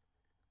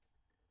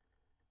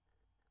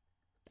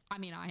 I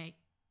mean,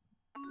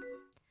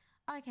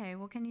 Okay,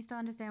 well, can you still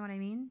understand what I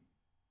mean?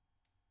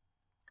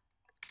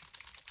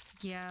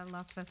 Yeah,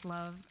 lust first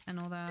love and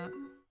all that.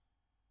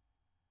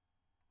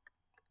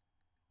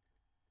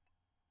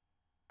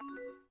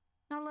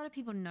 Not a lot of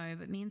people know,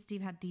 but me and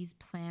Steve had these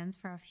plans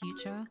for our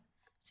future.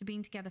 So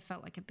being together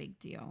felt like a big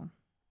deal.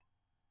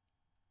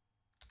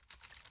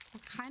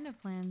 What kind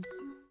of plans?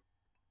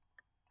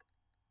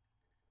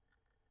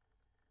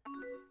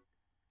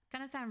 It's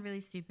gonna sound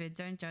really stupid.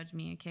 Don't judge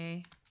me,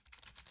 okay?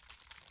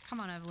 Come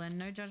on, Evelyn.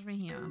 No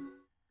judgment here.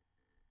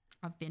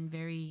 I've been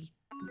very...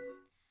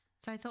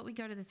 So I thought we'd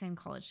go to the same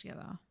college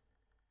together.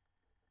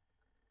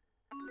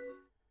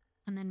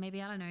 And then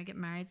maybe, I don't know, get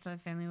married, start a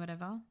family,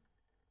 whatever.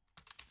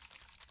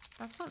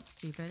 That's not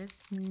stupid.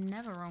 It's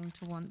never wrong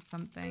to want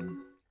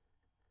something.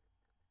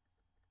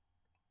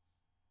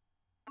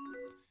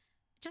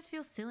 It just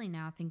feels silly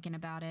now thinking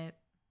about it.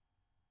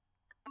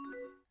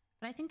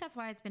 But I think that's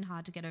why it's been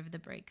hard to get over the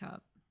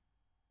breakup.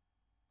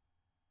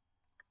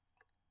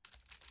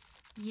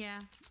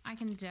 Yeah, I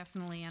can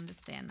definitely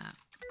understand that.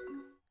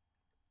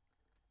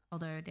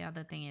 Although the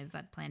other thing is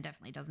that plan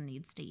definitely doesn't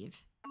need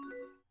Steve.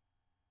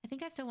 I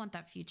think I still want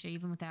that future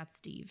even without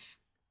Steve.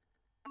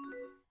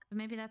 But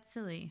maybe that's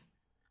silly.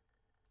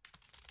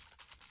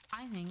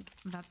 I think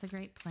that's a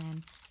great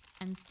plan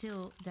and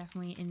still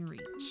definitely in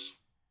reach.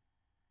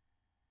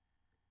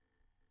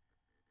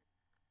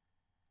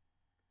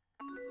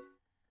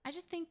 I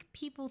just think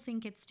people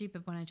think it's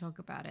stupid when I talk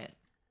about it.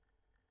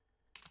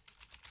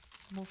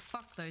 Well,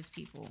 fuck those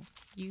people.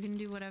 You can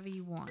do whatever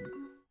you want.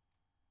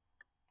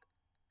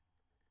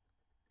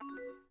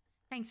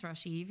 Thanks,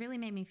 Roshi. You've really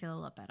made me feel a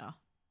lot better.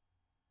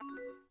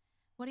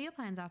 What are your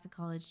plans after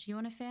college? Do you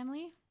want a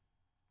family?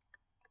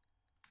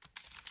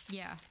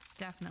 Yeah,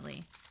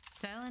 definitely.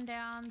 Settling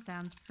down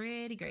sounds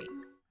pretty great.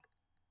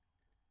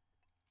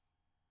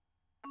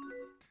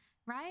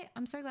 Right?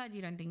 I'm so glad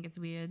you don't think it's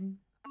weird.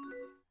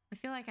 I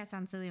feel like I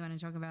sound silly when I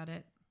talk about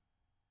it.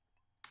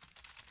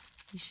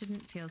 You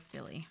shouldn't feel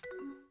silly.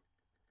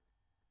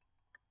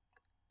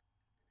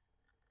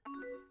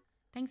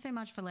 Thanks so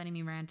much for letting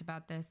me rant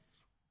about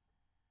this.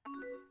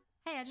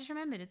 Hey, I just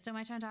remembered it's still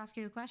my turn to ask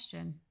you a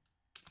question.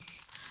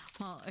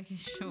 Well, okay,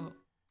 sure.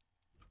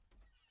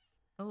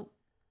 Oh,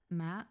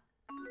 Matt?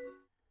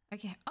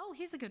 Okay. Oh,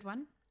 here's a good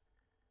one.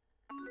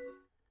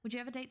 Would you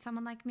ever date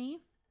someone like me?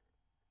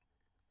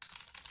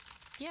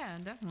 Yeah,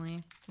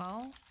 definitely.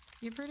 Well,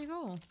 you're pretty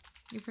cool.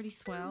 You're pretty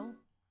swell.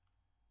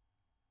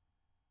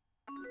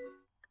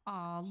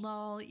 Aw,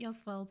 lol, you're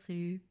swell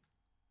too.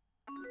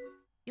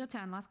 Your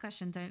turn, last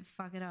question, don't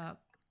fuck it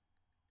up.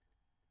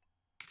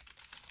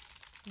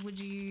 Would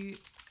you,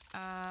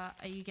 are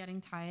you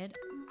getting tired?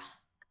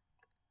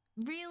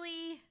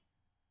 Really?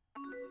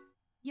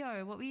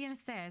 Yo, what were you gonna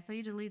say? I saw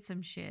you delete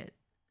some shit.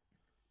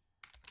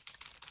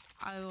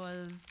 I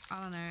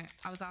don't know,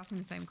 I was asking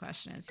the same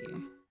question as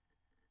you.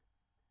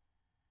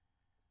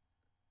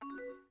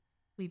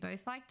 We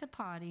both like to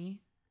party.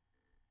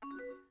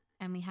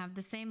 And we have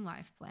the same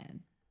life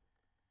plan.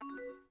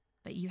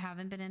 But you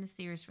haven't been in a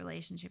serious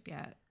relationship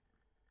yet.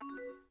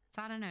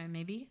 So I don't know,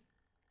 maybe?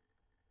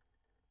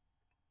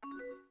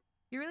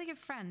 You're a really good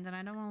friend and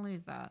I don't want to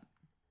lose that.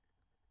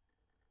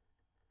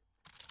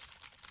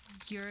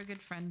 You're a good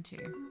friend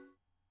too.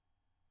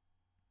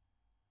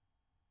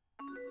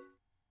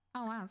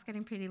 Oh wow, it's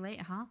getting pretty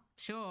late, huh?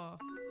 Sure.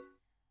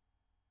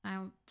 I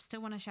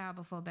still want to shower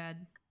before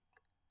bed.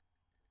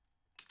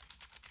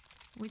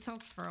 We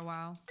talked for a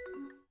while.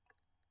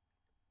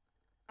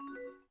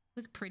 It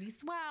was pretty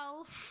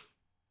swell.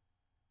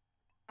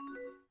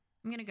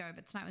 I'm gonna go,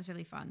 but tonight was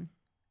really fun.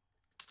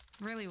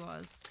 Really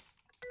was.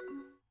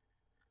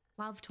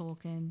 Love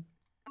talking.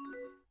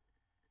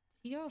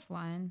 Did he go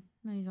offline?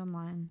 No, he's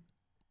online.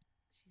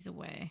 She's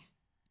away.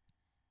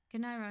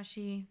 Good night,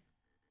 Roshi.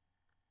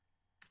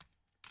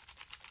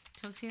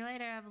 Talk to you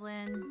later,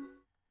 Evelyn.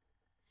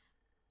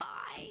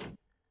 Bye.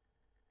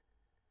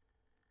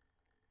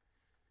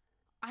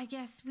 I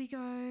guess we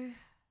go...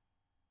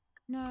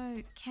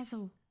 No,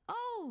 cancel.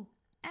 Oh,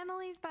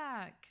 Emily's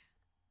back.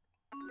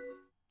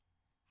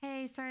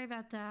 Hey, sorry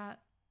about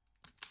that.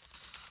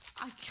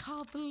 I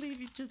can't believe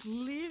you just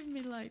leave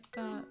me like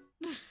that.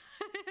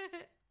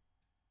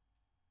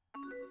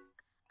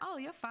 Oh,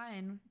 you're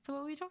fine. So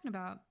what were we talking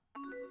about?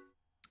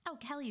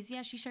 Kelly's.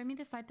 Yeah, she showed me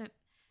the site that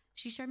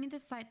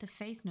the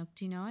Face Nook.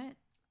 Do you know it?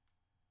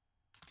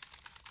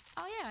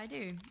 Oh yeah, I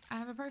do. I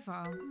have a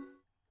profile.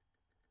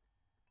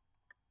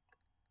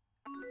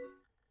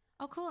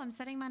 Oh cool, I'm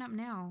setting mine up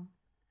now.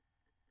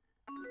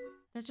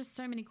 There's just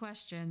so many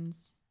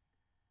questions.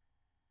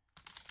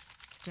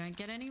 Don't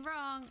get any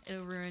wrong.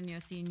 It'll ruin your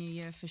senior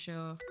year for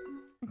sure.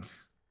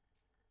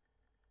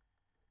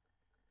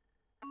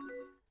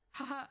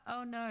 Haha,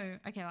 oh no.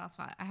 Okay, last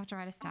part. I have to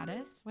write a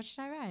status. What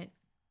should I write?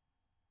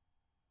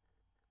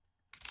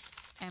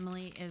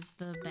 Emily is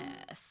the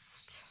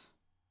best.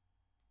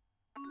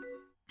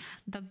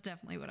 That's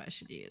definitely what I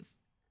should use.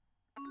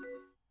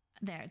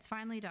 There, it's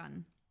finally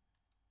done.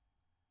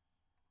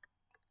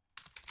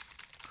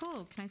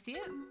 Cool, can I see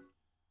it?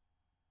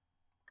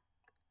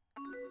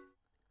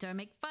 Don't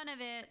make fun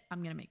of it.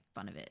 I'm gonna make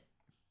fun of it.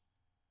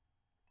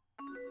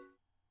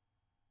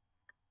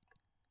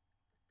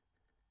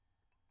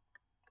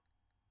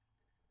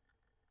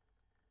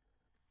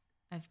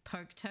 I've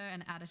poked her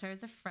and added her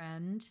as a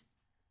friend.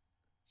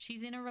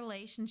 She's in a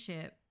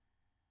relationship.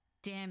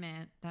 Damn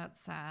it,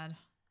 that's sad.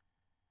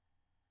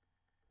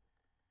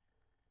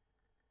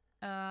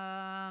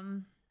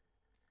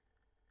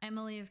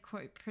 Emily is,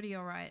 quote, pretty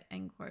alright,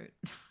 end quote.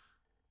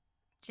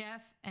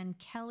 Jeff and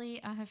Kelly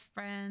are her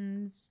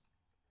friends.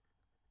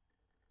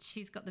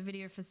 She's got the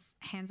video for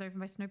Hands Open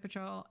by Snow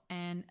Patrol.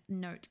 And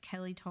note,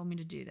 Kelly told me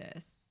to do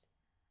this.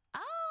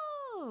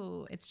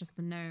 Oh, it's just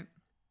the note.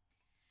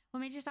 What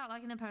made you start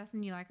liking the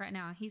person you like right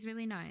now? He's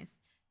really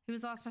nice. Who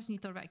was the last person you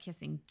thought about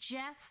kissing?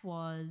 Jeff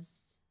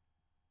was...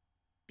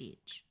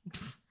 Bitch.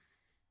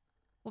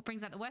 What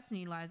brings out the worst in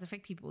you lies are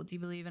fake people. Do you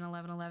believe in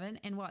 1111?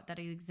 In what? That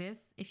it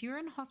exists? If you were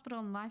in hospital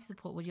and life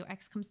support, would your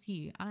ex come see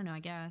you? I don't know, I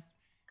guess.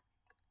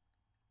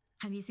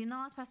 Have you seen the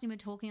last person you were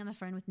talking on the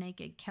phone with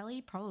naked?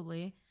 Kelly?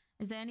 Probably.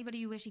 Is there anybody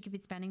you wish you could be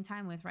spending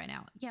time with right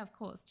now? Yeah, of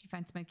course. Do you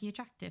find smoking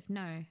attractive?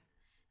 No.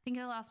 Think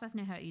of the last person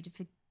who hurt you.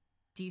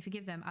 Do you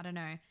forgive them? I don't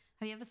know.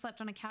 Have you ever slept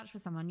on a couch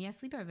with someone? Yeah,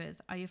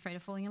 sleepovers. Are you afraid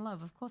of falling in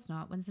love? Of course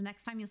not. When's the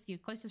next time you'll see your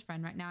closest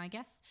friend? Right now, I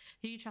guess.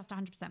 Who do you trust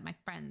 100%? My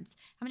friends.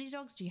 How many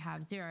dogs do you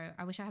have? 0.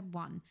 I wish I had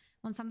 1.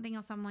 Want something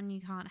or someone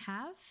you can't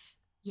have?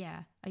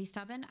 Yeah. Are you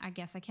stubborn? I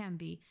guess I can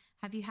be.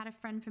 Have you had a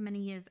friend for many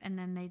years and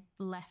then they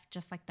left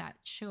just like that?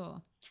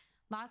 Sure.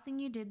 Last thing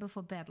you did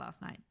before bed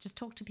last night? Just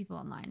talk to people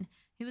online.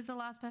 Who was the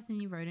last person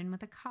you rode in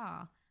with a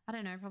car? I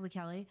don't know, probably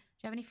Kelly. Do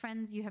you have any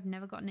friends you have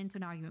never gotten into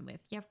an argument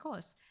with? Yeah, of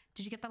course.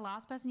 Did you get the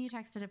last person you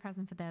texted a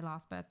present for their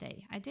last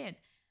birthday? I did.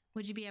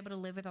 Would you be able to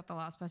live without the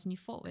last person you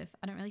fought with?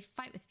 I don't really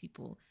fight with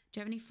people. Do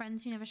you have any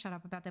friends who never shut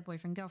up about their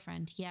boyfriend,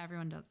 girlfriend? Yeah,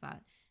 everyone does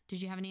that.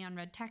 Did you have any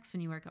unread texts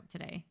when you woke up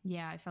today?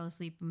 Yeah, I fall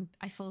asleep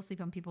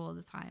on people all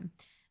the time.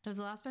 Does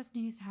the last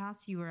person whose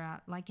house you were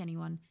at like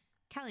anyone?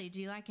 Kelly,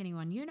 do you like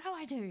anyone? You know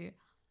I do.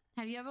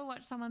 Have you ever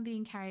watched someone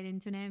being carried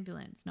into an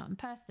ambulance? Not in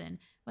person.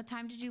 What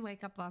time did you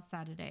wake up last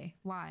Saturday?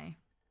 Why?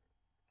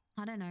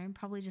 I don't know,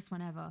 probably just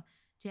whenever.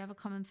 Do you have a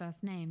common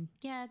first name?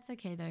 Yeah, it's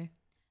okay though.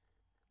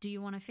 Do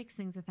you want to fix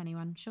things with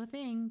anyone? Sure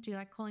thing. Do you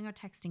like calling or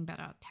texting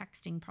better?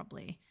 Texting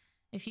probably.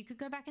 If you could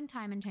go back in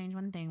time and change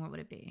one thing, what would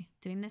it be?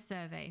 Doing this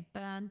survey.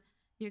 Burn.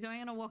 You're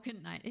going on a walk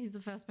at night. Who's the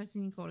first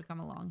person you call to come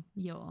along?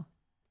 You're.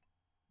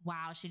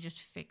 Wow, she just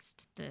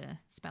fixed the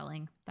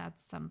spelling.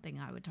 That's something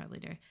I would totally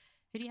do.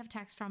 Who do you have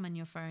text from on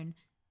your phone?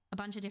 A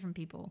bunch of different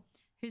people.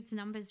 Whose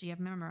numbers do you have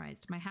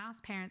memorized? My house,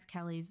 parents,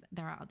 Kelly's,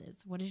 there are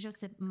others. What is your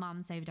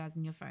mum saved as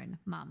in your phone?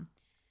 Mum.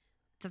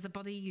 Does it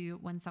bother you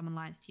when someone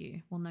lies to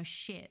you? Well, no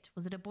shit.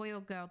 Was it a boy or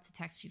girl to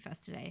text you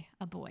first today?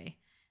 A boy.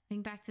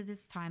 Think back to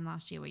this time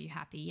last year. Were you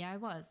happy? Yeah, I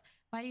was.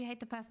 Why do you hate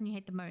the person you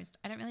hate the most?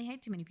 I don't really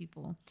hate too many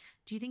people.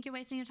 Do you think you're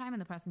wasting your time on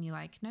the person you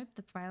like? Nope,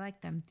 that's why I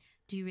like them.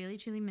 Do you really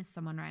truly miss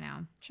someone right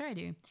now? Sure I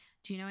do.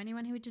 Do you know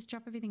anyone who would just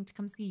drop everything to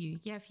come see you?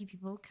 Yeah, a few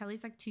people.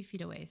 Kelly's like 2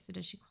 feet away, so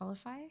does she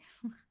qualify?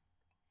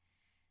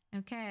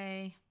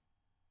 Okay.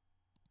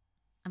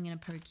 I'm gonna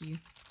poke you.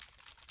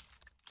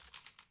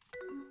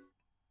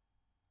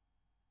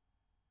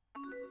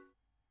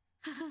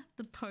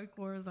 The poke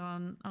war is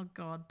on. Oh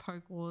god,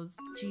 poke wars.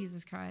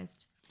 Jesus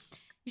Christ.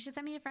 You should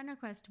send me a friend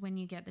request when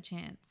you get the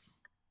chance.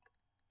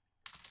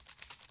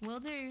 Will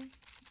do.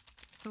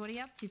 So what are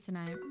you up to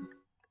tonight?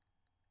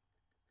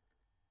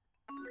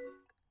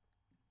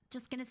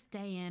 Just gonna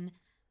stay in.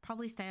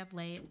 Probably stay up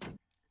late.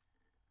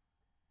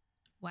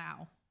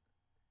 Wow.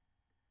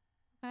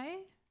 Okay.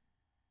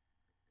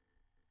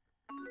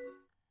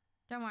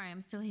 Don't worry,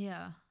 I'm still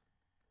here.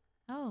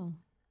 Oh.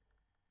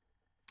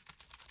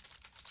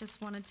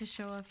 Just wanted to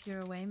show off your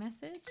away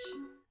message.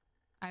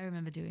 I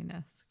remember doing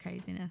this.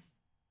 Craziness.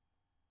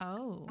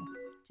 Oh,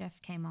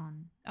 Jeff came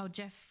on. Oh,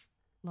 Jeff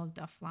logged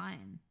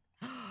offline.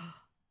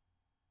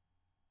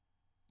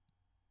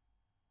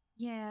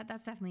 Yeah,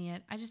 that's definitely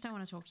it. I just don't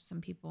want to talk to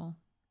some people.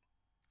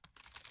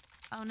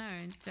 Oh no,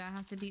 do I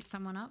have to beat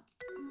someone up?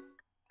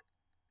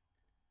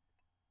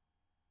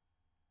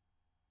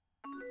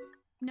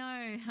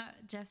 No,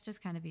 Jeff's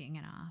just kind of being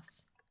an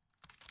ass.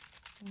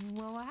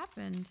 Well, what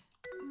happened?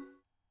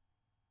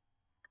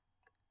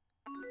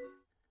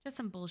 Just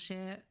some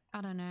bullshit.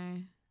 I don't know.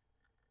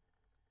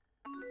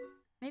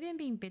 Maybe I'm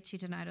being bitchy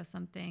tonight or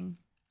something.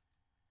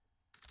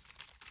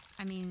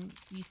 I mean,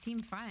 you seem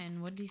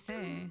fine. What did he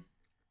say?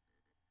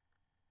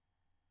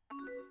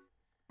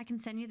 I can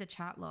send you the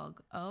chat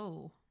log.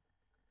 Oh.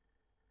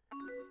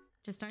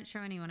 Just don't show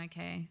anyone,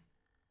 okay?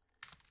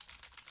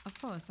 Of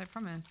course, I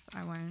promise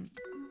I won't.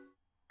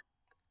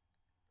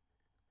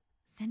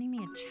 Sending me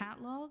a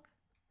chat log?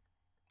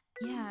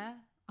 Yeah,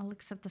 I'll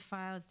accept the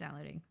file it's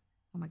downloading.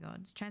 Oh my god,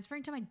 it's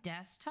transferring to my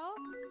desktop?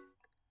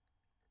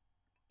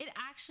 It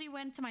actually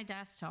went to my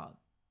desktop.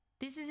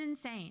 This is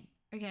insane.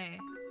 Okay.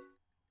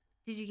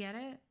 Did you get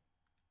it?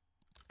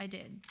 I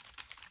did.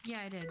 Yeah,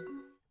 I did.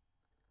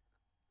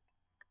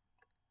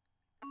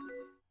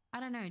 I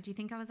don't know. Do you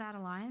think I was out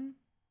of line?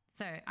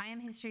 So, I am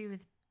history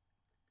with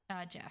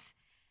Jeff.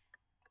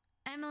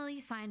 Emily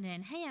signed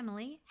in. Hey,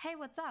 Emily. Hey,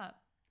 what's up?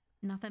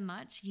 Nothing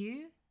much.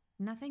 You?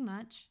 Nothing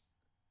much.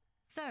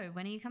 So,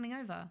 when are you coming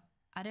over?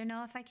 I don't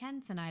know if I can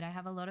tonight. I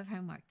have a lot of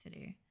homework to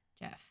do.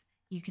 Jeff,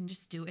 you can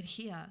just do it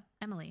here.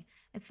 Emily,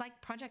 it's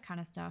like project kind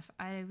of stuff.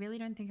 I really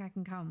don't think I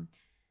can come.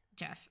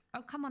 Jeff,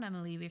 oh, come on,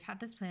 Emily. We've had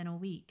this plan all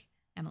week.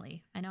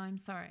 Emily, I know, I'm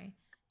sorry.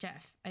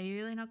 Jeff, are you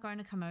really not going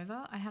to come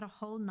over? I had a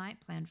whole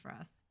night planned for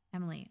us.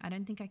 Emily, I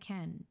don't think I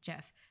can.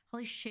 Jeff,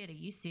 holy shit, are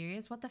you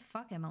serious? What the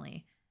fuck,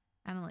 Emily?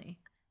 Emily,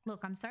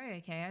 look, I'm sorry,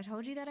 okay? I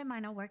told you that it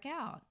might not work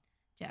out.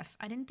 Jeff,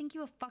 I didn't think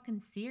you were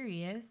fucking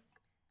serious.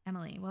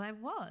 Emily, well, I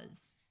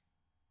was.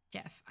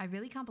 Jeff, I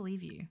really can't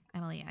believe you.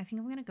 Emily, I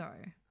think I'm gonna go.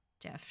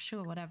 Jeff,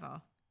 sure,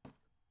 whatever.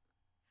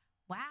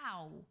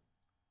 Wow.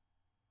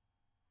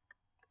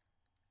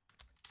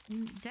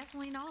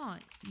 Definitely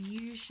not.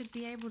 You should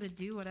be able to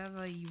do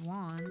whatever you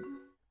want.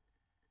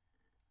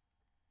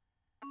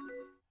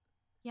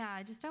 Yeah,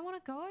 I just don't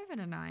want to go over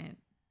tonight.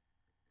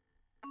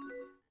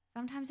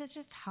 Sometimes it's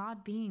just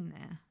hard being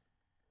there.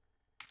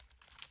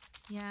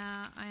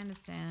 Yeah, I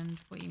understand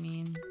what you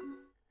mean.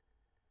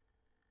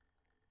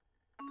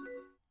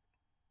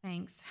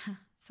 Thanks.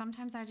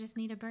 Sometimes I just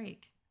need a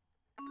break.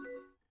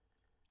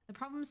 The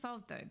problem's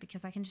solved though,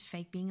 because I can just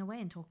fake being away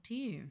and talk to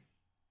you.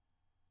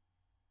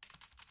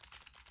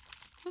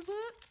 Whoop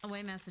whoop.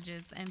 Away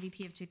messages, the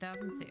MVP of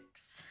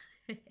 2006.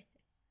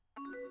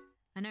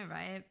 I know,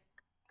 right?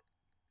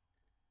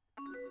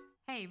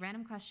 Hey,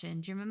 random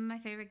question. Do you remember my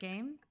favorite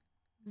game?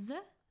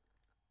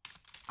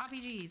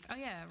 RPGs. Oh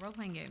yeah,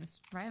 role-playing games,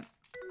 right?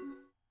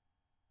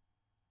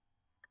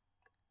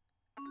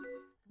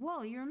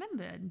 Whoa, you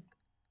remembered.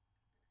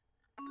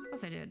 Of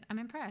course I did. I'm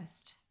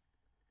impressed.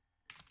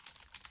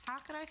 How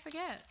could I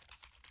forget?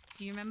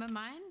 Do you remember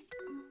mine?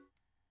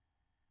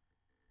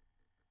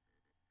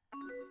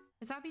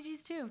 It's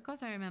RPGs too. Of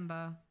course I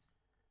remember.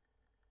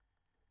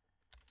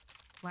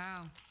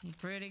 Wow, you're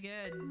pretty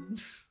good.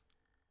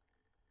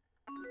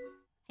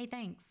 Hey,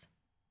 thanks.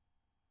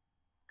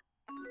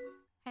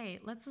 Hey,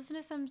 let's listen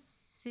to some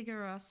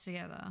Sigur Rós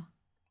together.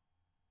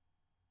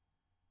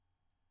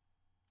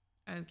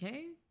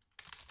 Okay.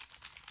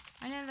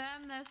 I know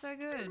them, they're so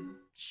good.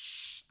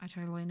 Shh, I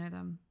totally know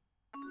them.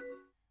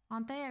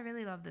 Aren't they? I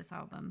really love this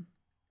album.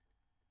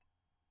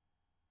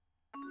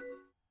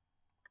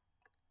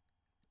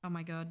 Oh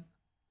my god.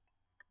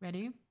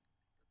 Ready?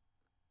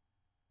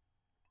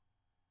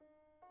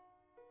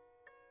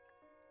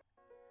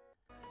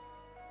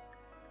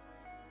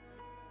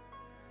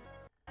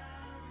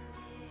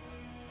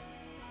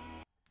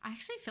 I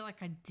actually feel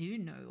like I do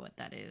know what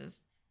that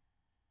is.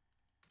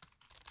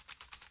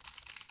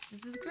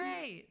 This is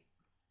great.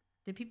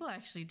 Do people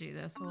actually do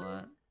this a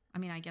lot? I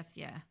mean, I guess,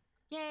 yeah.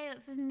 Yay,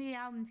 let's listen to the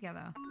album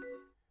together.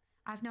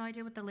 I have no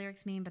idea what the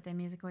lyrics mean, but their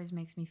music always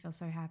makes me feel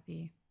so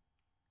happy.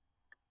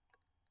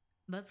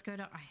 Let's go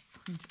to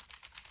Iceland.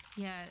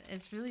 Yeah,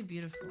 it's really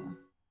beautiful.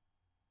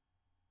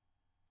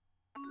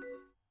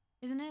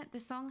 Isn't it? The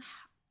song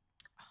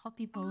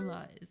Hoppy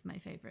Polar is my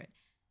favorite.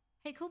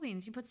 Hey, Cool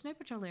Beans, you put Snow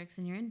Patrol lyrics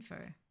in your info.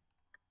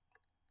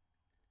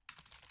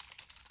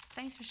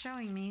 Thanks for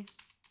showing me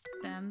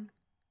them.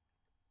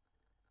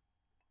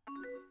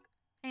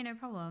 Hey, no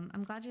problem.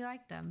 I'm glad you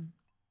like them.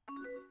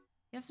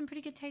 You have some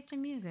pretty good taste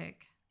in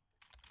music.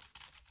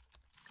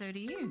 So do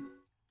you.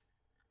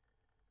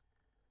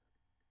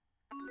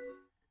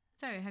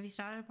 So, have you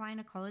started applying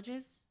to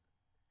colleges?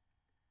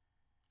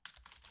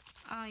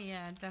 Oh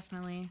yeah,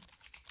 definitely.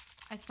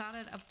 I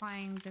started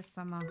applying this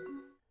summer.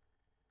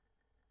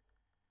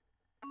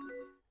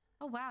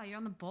 Oh wow, you're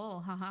on the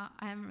ball, haha.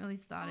 I haven't really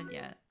started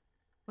yet.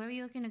 Where were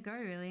you looking to go,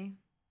 really?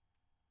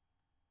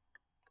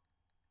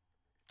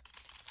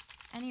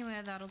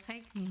 Anywhere that'll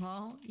take me,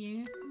 lol.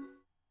 You?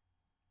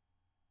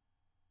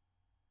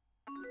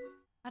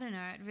 I don't know,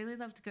 I'd really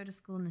love to go to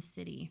school in the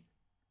city.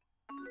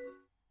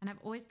 And I've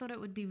always thought it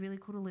would be really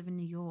cool to live in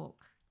New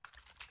York.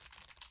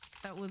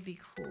 That would be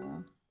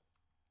cool.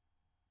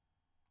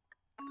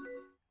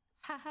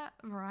 Haha,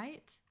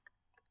 right?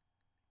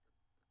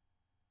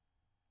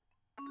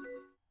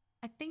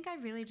 I think I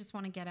really just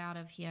want to get out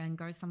of here and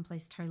go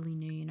someplace totally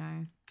new, you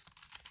know?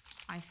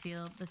 I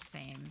feel the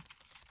same.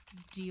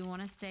 Do you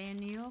want to stay in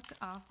New York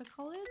after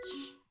college?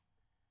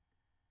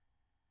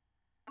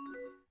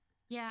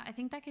 Yeah, I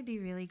think that could be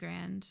really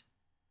grand.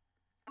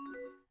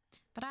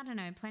 But I don't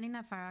know, planning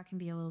that far out can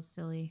be a little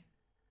silly.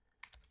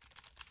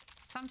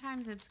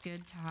 Sometimes it's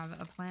good to have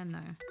a plan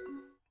though.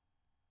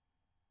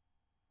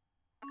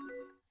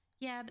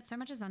 Yeah, but so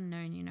much is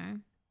unknown, you know?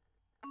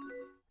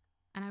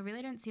 And I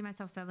really don't see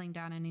myself settling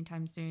down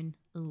anytime soon.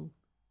 Ooh.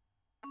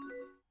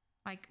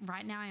 Like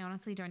right now, I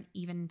honestly don't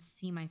even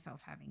see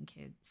myself having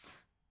kids.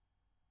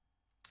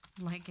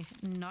 Like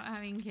not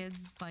having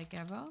kids like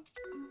ever.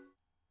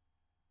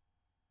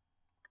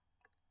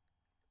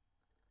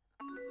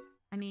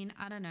 I mean,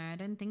 I don't know. I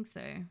don't think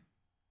so.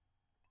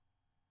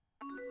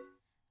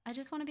 I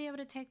just want to be able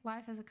to take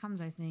life as it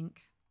comes, I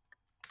think.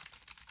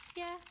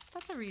 Yeah,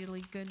 that's a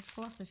really good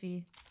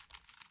philosophy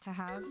to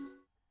have.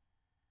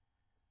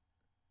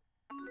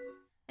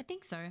 I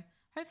think so.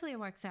 Hopefully it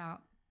works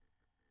out.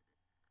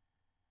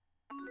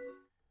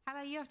 How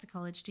about you after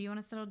college? Do you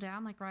want to settle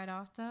down like right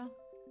after?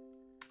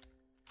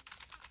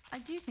 I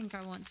do think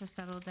I want to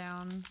settle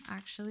down,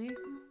 actually.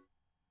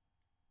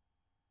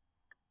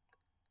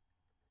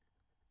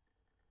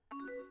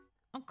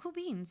 Oh, cool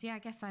beans. Yeah, I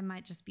guess I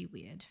might just be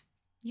weird.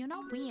 You're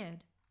not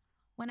weird.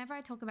 Whenever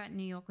I talk about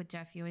New York with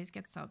Jeff, he always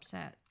gets so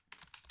upset.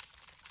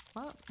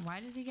 What? Why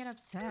does he get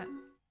upset?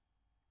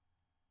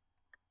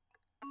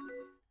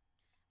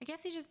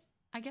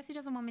 I guess he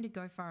doesn't want me to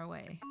go far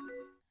away.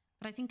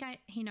 But I think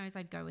he knows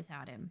I'd go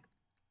without him.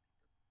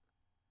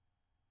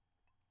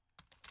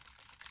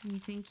 You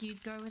think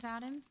you'd go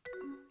without him?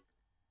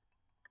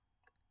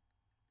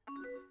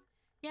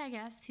 Yeah, I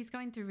guess. He's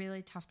going through a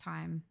really tough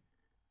time.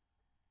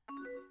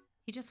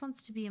 He just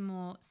wants to be a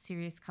more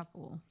serious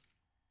couple.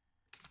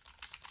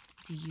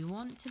 Do you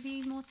want to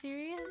be more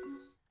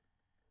serious?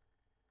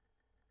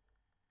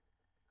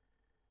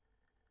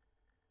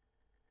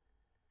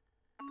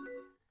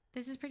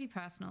 This is pretty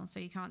personal,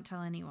 so you can't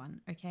tell anyone,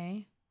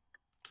 okay?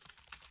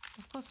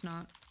 Of course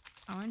not.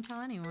 I won't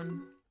tell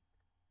anyone.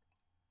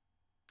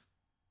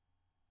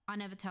 I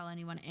never tell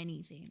anyone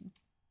anything.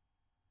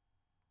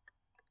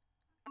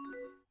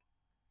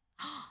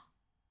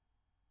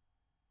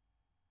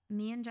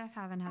 Me and Jeff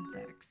haven't had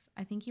sex.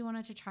 I think he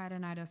wanted to try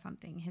tonight or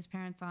something. His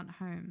parents aren't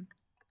home.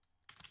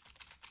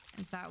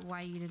 Is that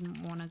why you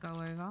didn't want to go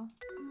over?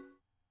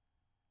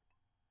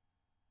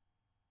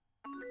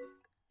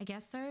 I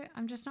guess so.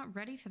 I'm just not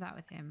ready for that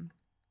with him.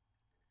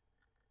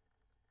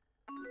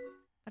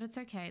 But it's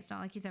okay. It's not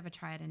like he's ever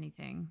tried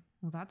anything.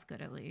 Well, that's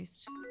good at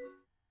least.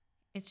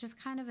 It's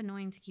just kind of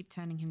annoying to keep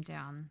turning him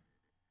down.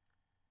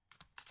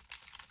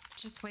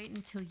 Just wait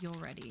until you're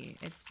ready.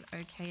 It's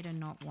okay to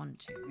not want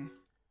to.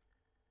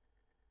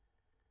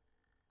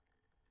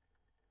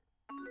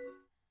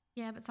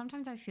 Yeah, but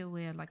sometimes I feel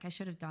weird, like I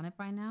should have done it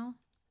by now.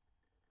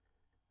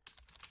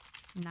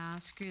 Nah,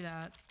 screw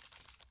that.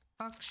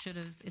 Fuck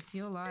should'ves. It's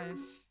your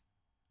life.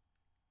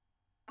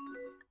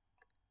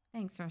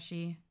 Thanks,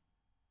 Rashi.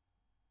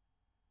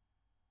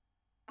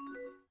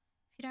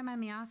 If you don't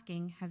mind me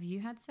asking, have you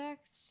had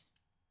sex?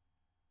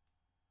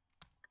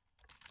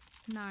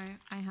 No,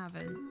 I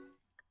haven't.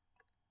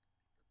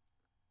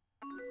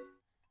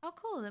 Oh,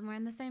 cool. Then we're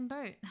in the same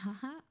boat.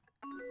 Haha.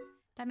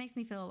 That makes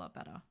me feel a lot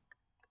better.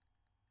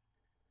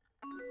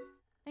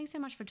 Thanks so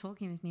much for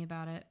talking with me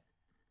about it.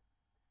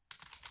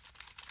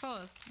 Of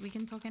course, we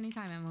can talk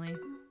anytime, Emily.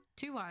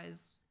 Too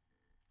wise.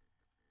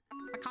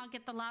 I can't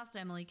get the last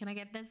Emily. Can I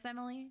get this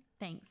Emily?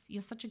 Thanks.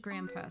 You're such a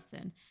grand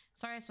person.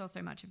 Sorry I stole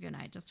so much of your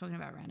night just talking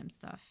about random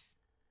stuff.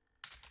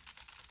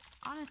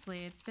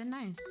 Honestly, it's been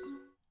nice.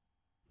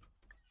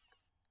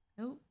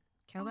 Oh,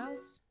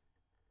 kettlebells?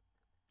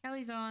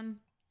 Kelly's on.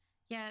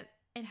 Yeah,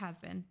 it has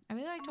been. I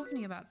really like talking to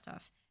you about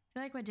stuff. I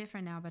feel like we're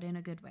different now, but in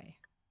a good way.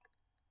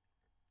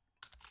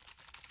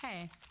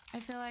 Hey, I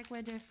feel like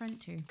we're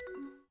different too.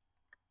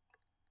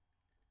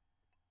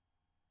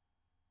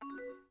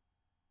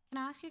 Can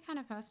I ask you a kind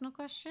of personal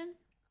question?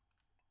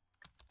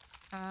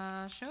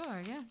 Sure,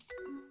 I guess.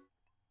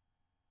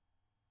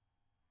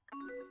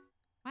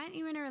 Why aren't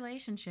you in a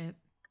relationship?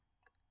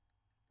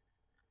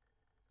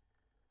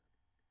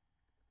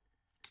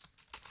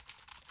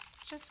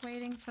 Just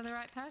waiting for the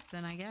right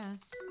person, I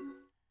guess.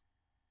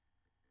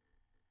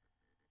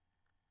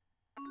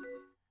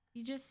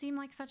 You just seem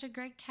like such a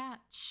great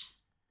catch.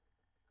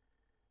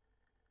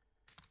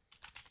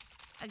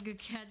 A good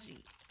catch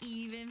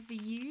even for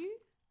you?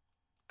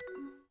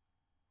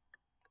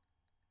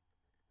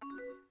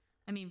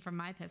 I mean, from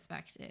my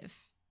perspective,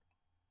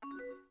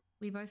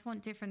 we both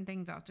want different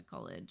things after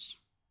college.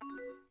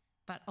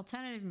 But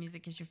alternative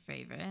music is your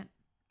favorite.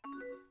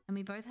 And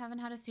we both haven't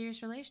had a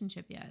serious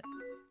relationship yet.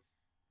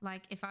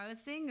 Like, if I was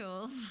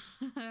single...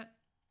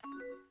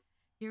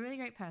 You're a really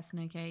great person,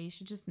 okay? You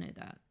should just know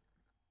that.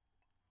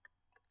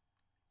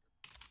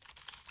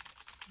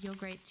 You're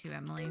great too,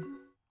 Emily.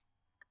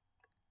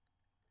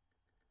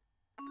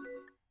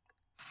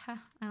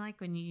 I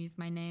like when you use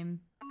my name.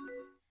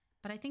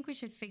 But I think we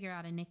should figure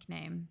out a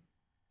nickname.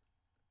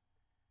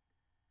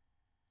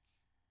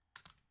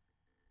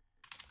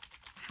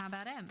 How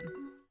about M?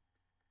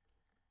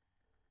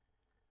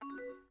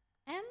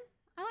 M?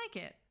 I like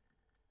it.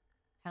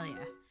 Hell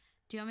yeah.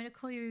 Do you want me to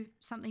call you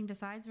something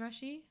besides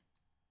Rushy?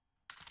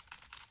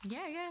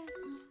 Yeah, I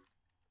guess.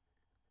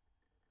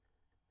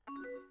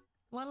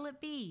 What'll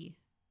it be?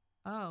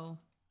 Oh.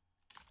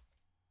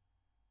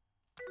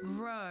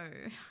 Row.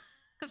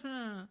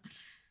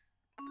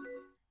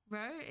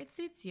 Row, it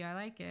suits you. I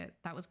like it.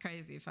 That was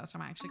crazy. First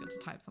time I actually got to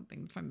type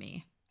something from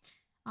me.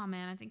 Oh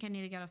man, I think I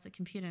need to get off the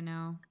computer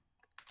now.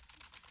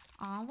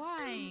 Oh,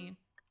 why?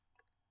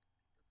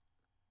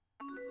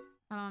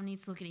 My mom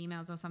needs to look at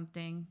emails or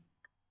something.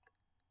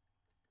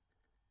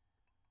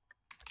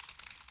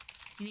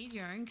 You need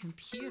your own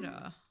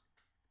computer.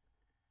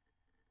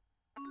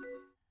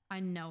 I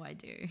know I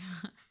do.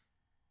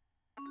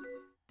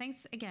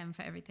 Thanks again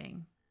for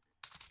everything.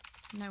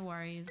 No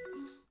worries.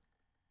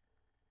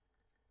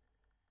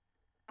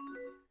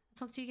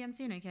 Talk to you again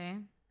soon, okay?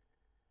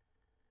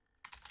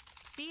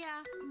 See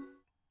ya.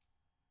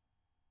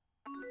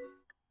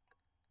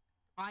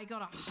 I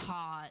got a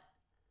heart.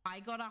 I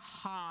got a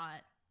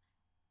heart.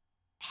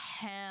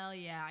 Hell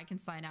yeah, I can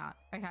sign out.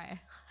 Okay.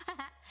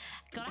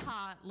 Got a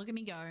heart. Look at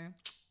me go.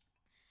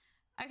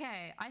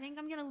 Okay, I think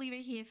I'm going to leave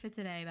it here for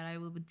today, but I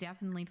will be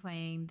definitely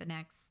playing the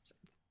next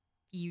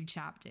few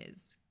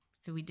chapters.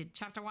 So we did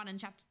chapter 1 and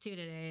chapter 2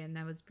 today, and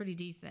that was pretty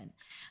decent.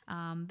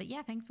 But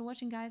yeah, thanks for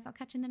watching, guys. I'll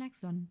catch you in the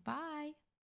next one. Bye.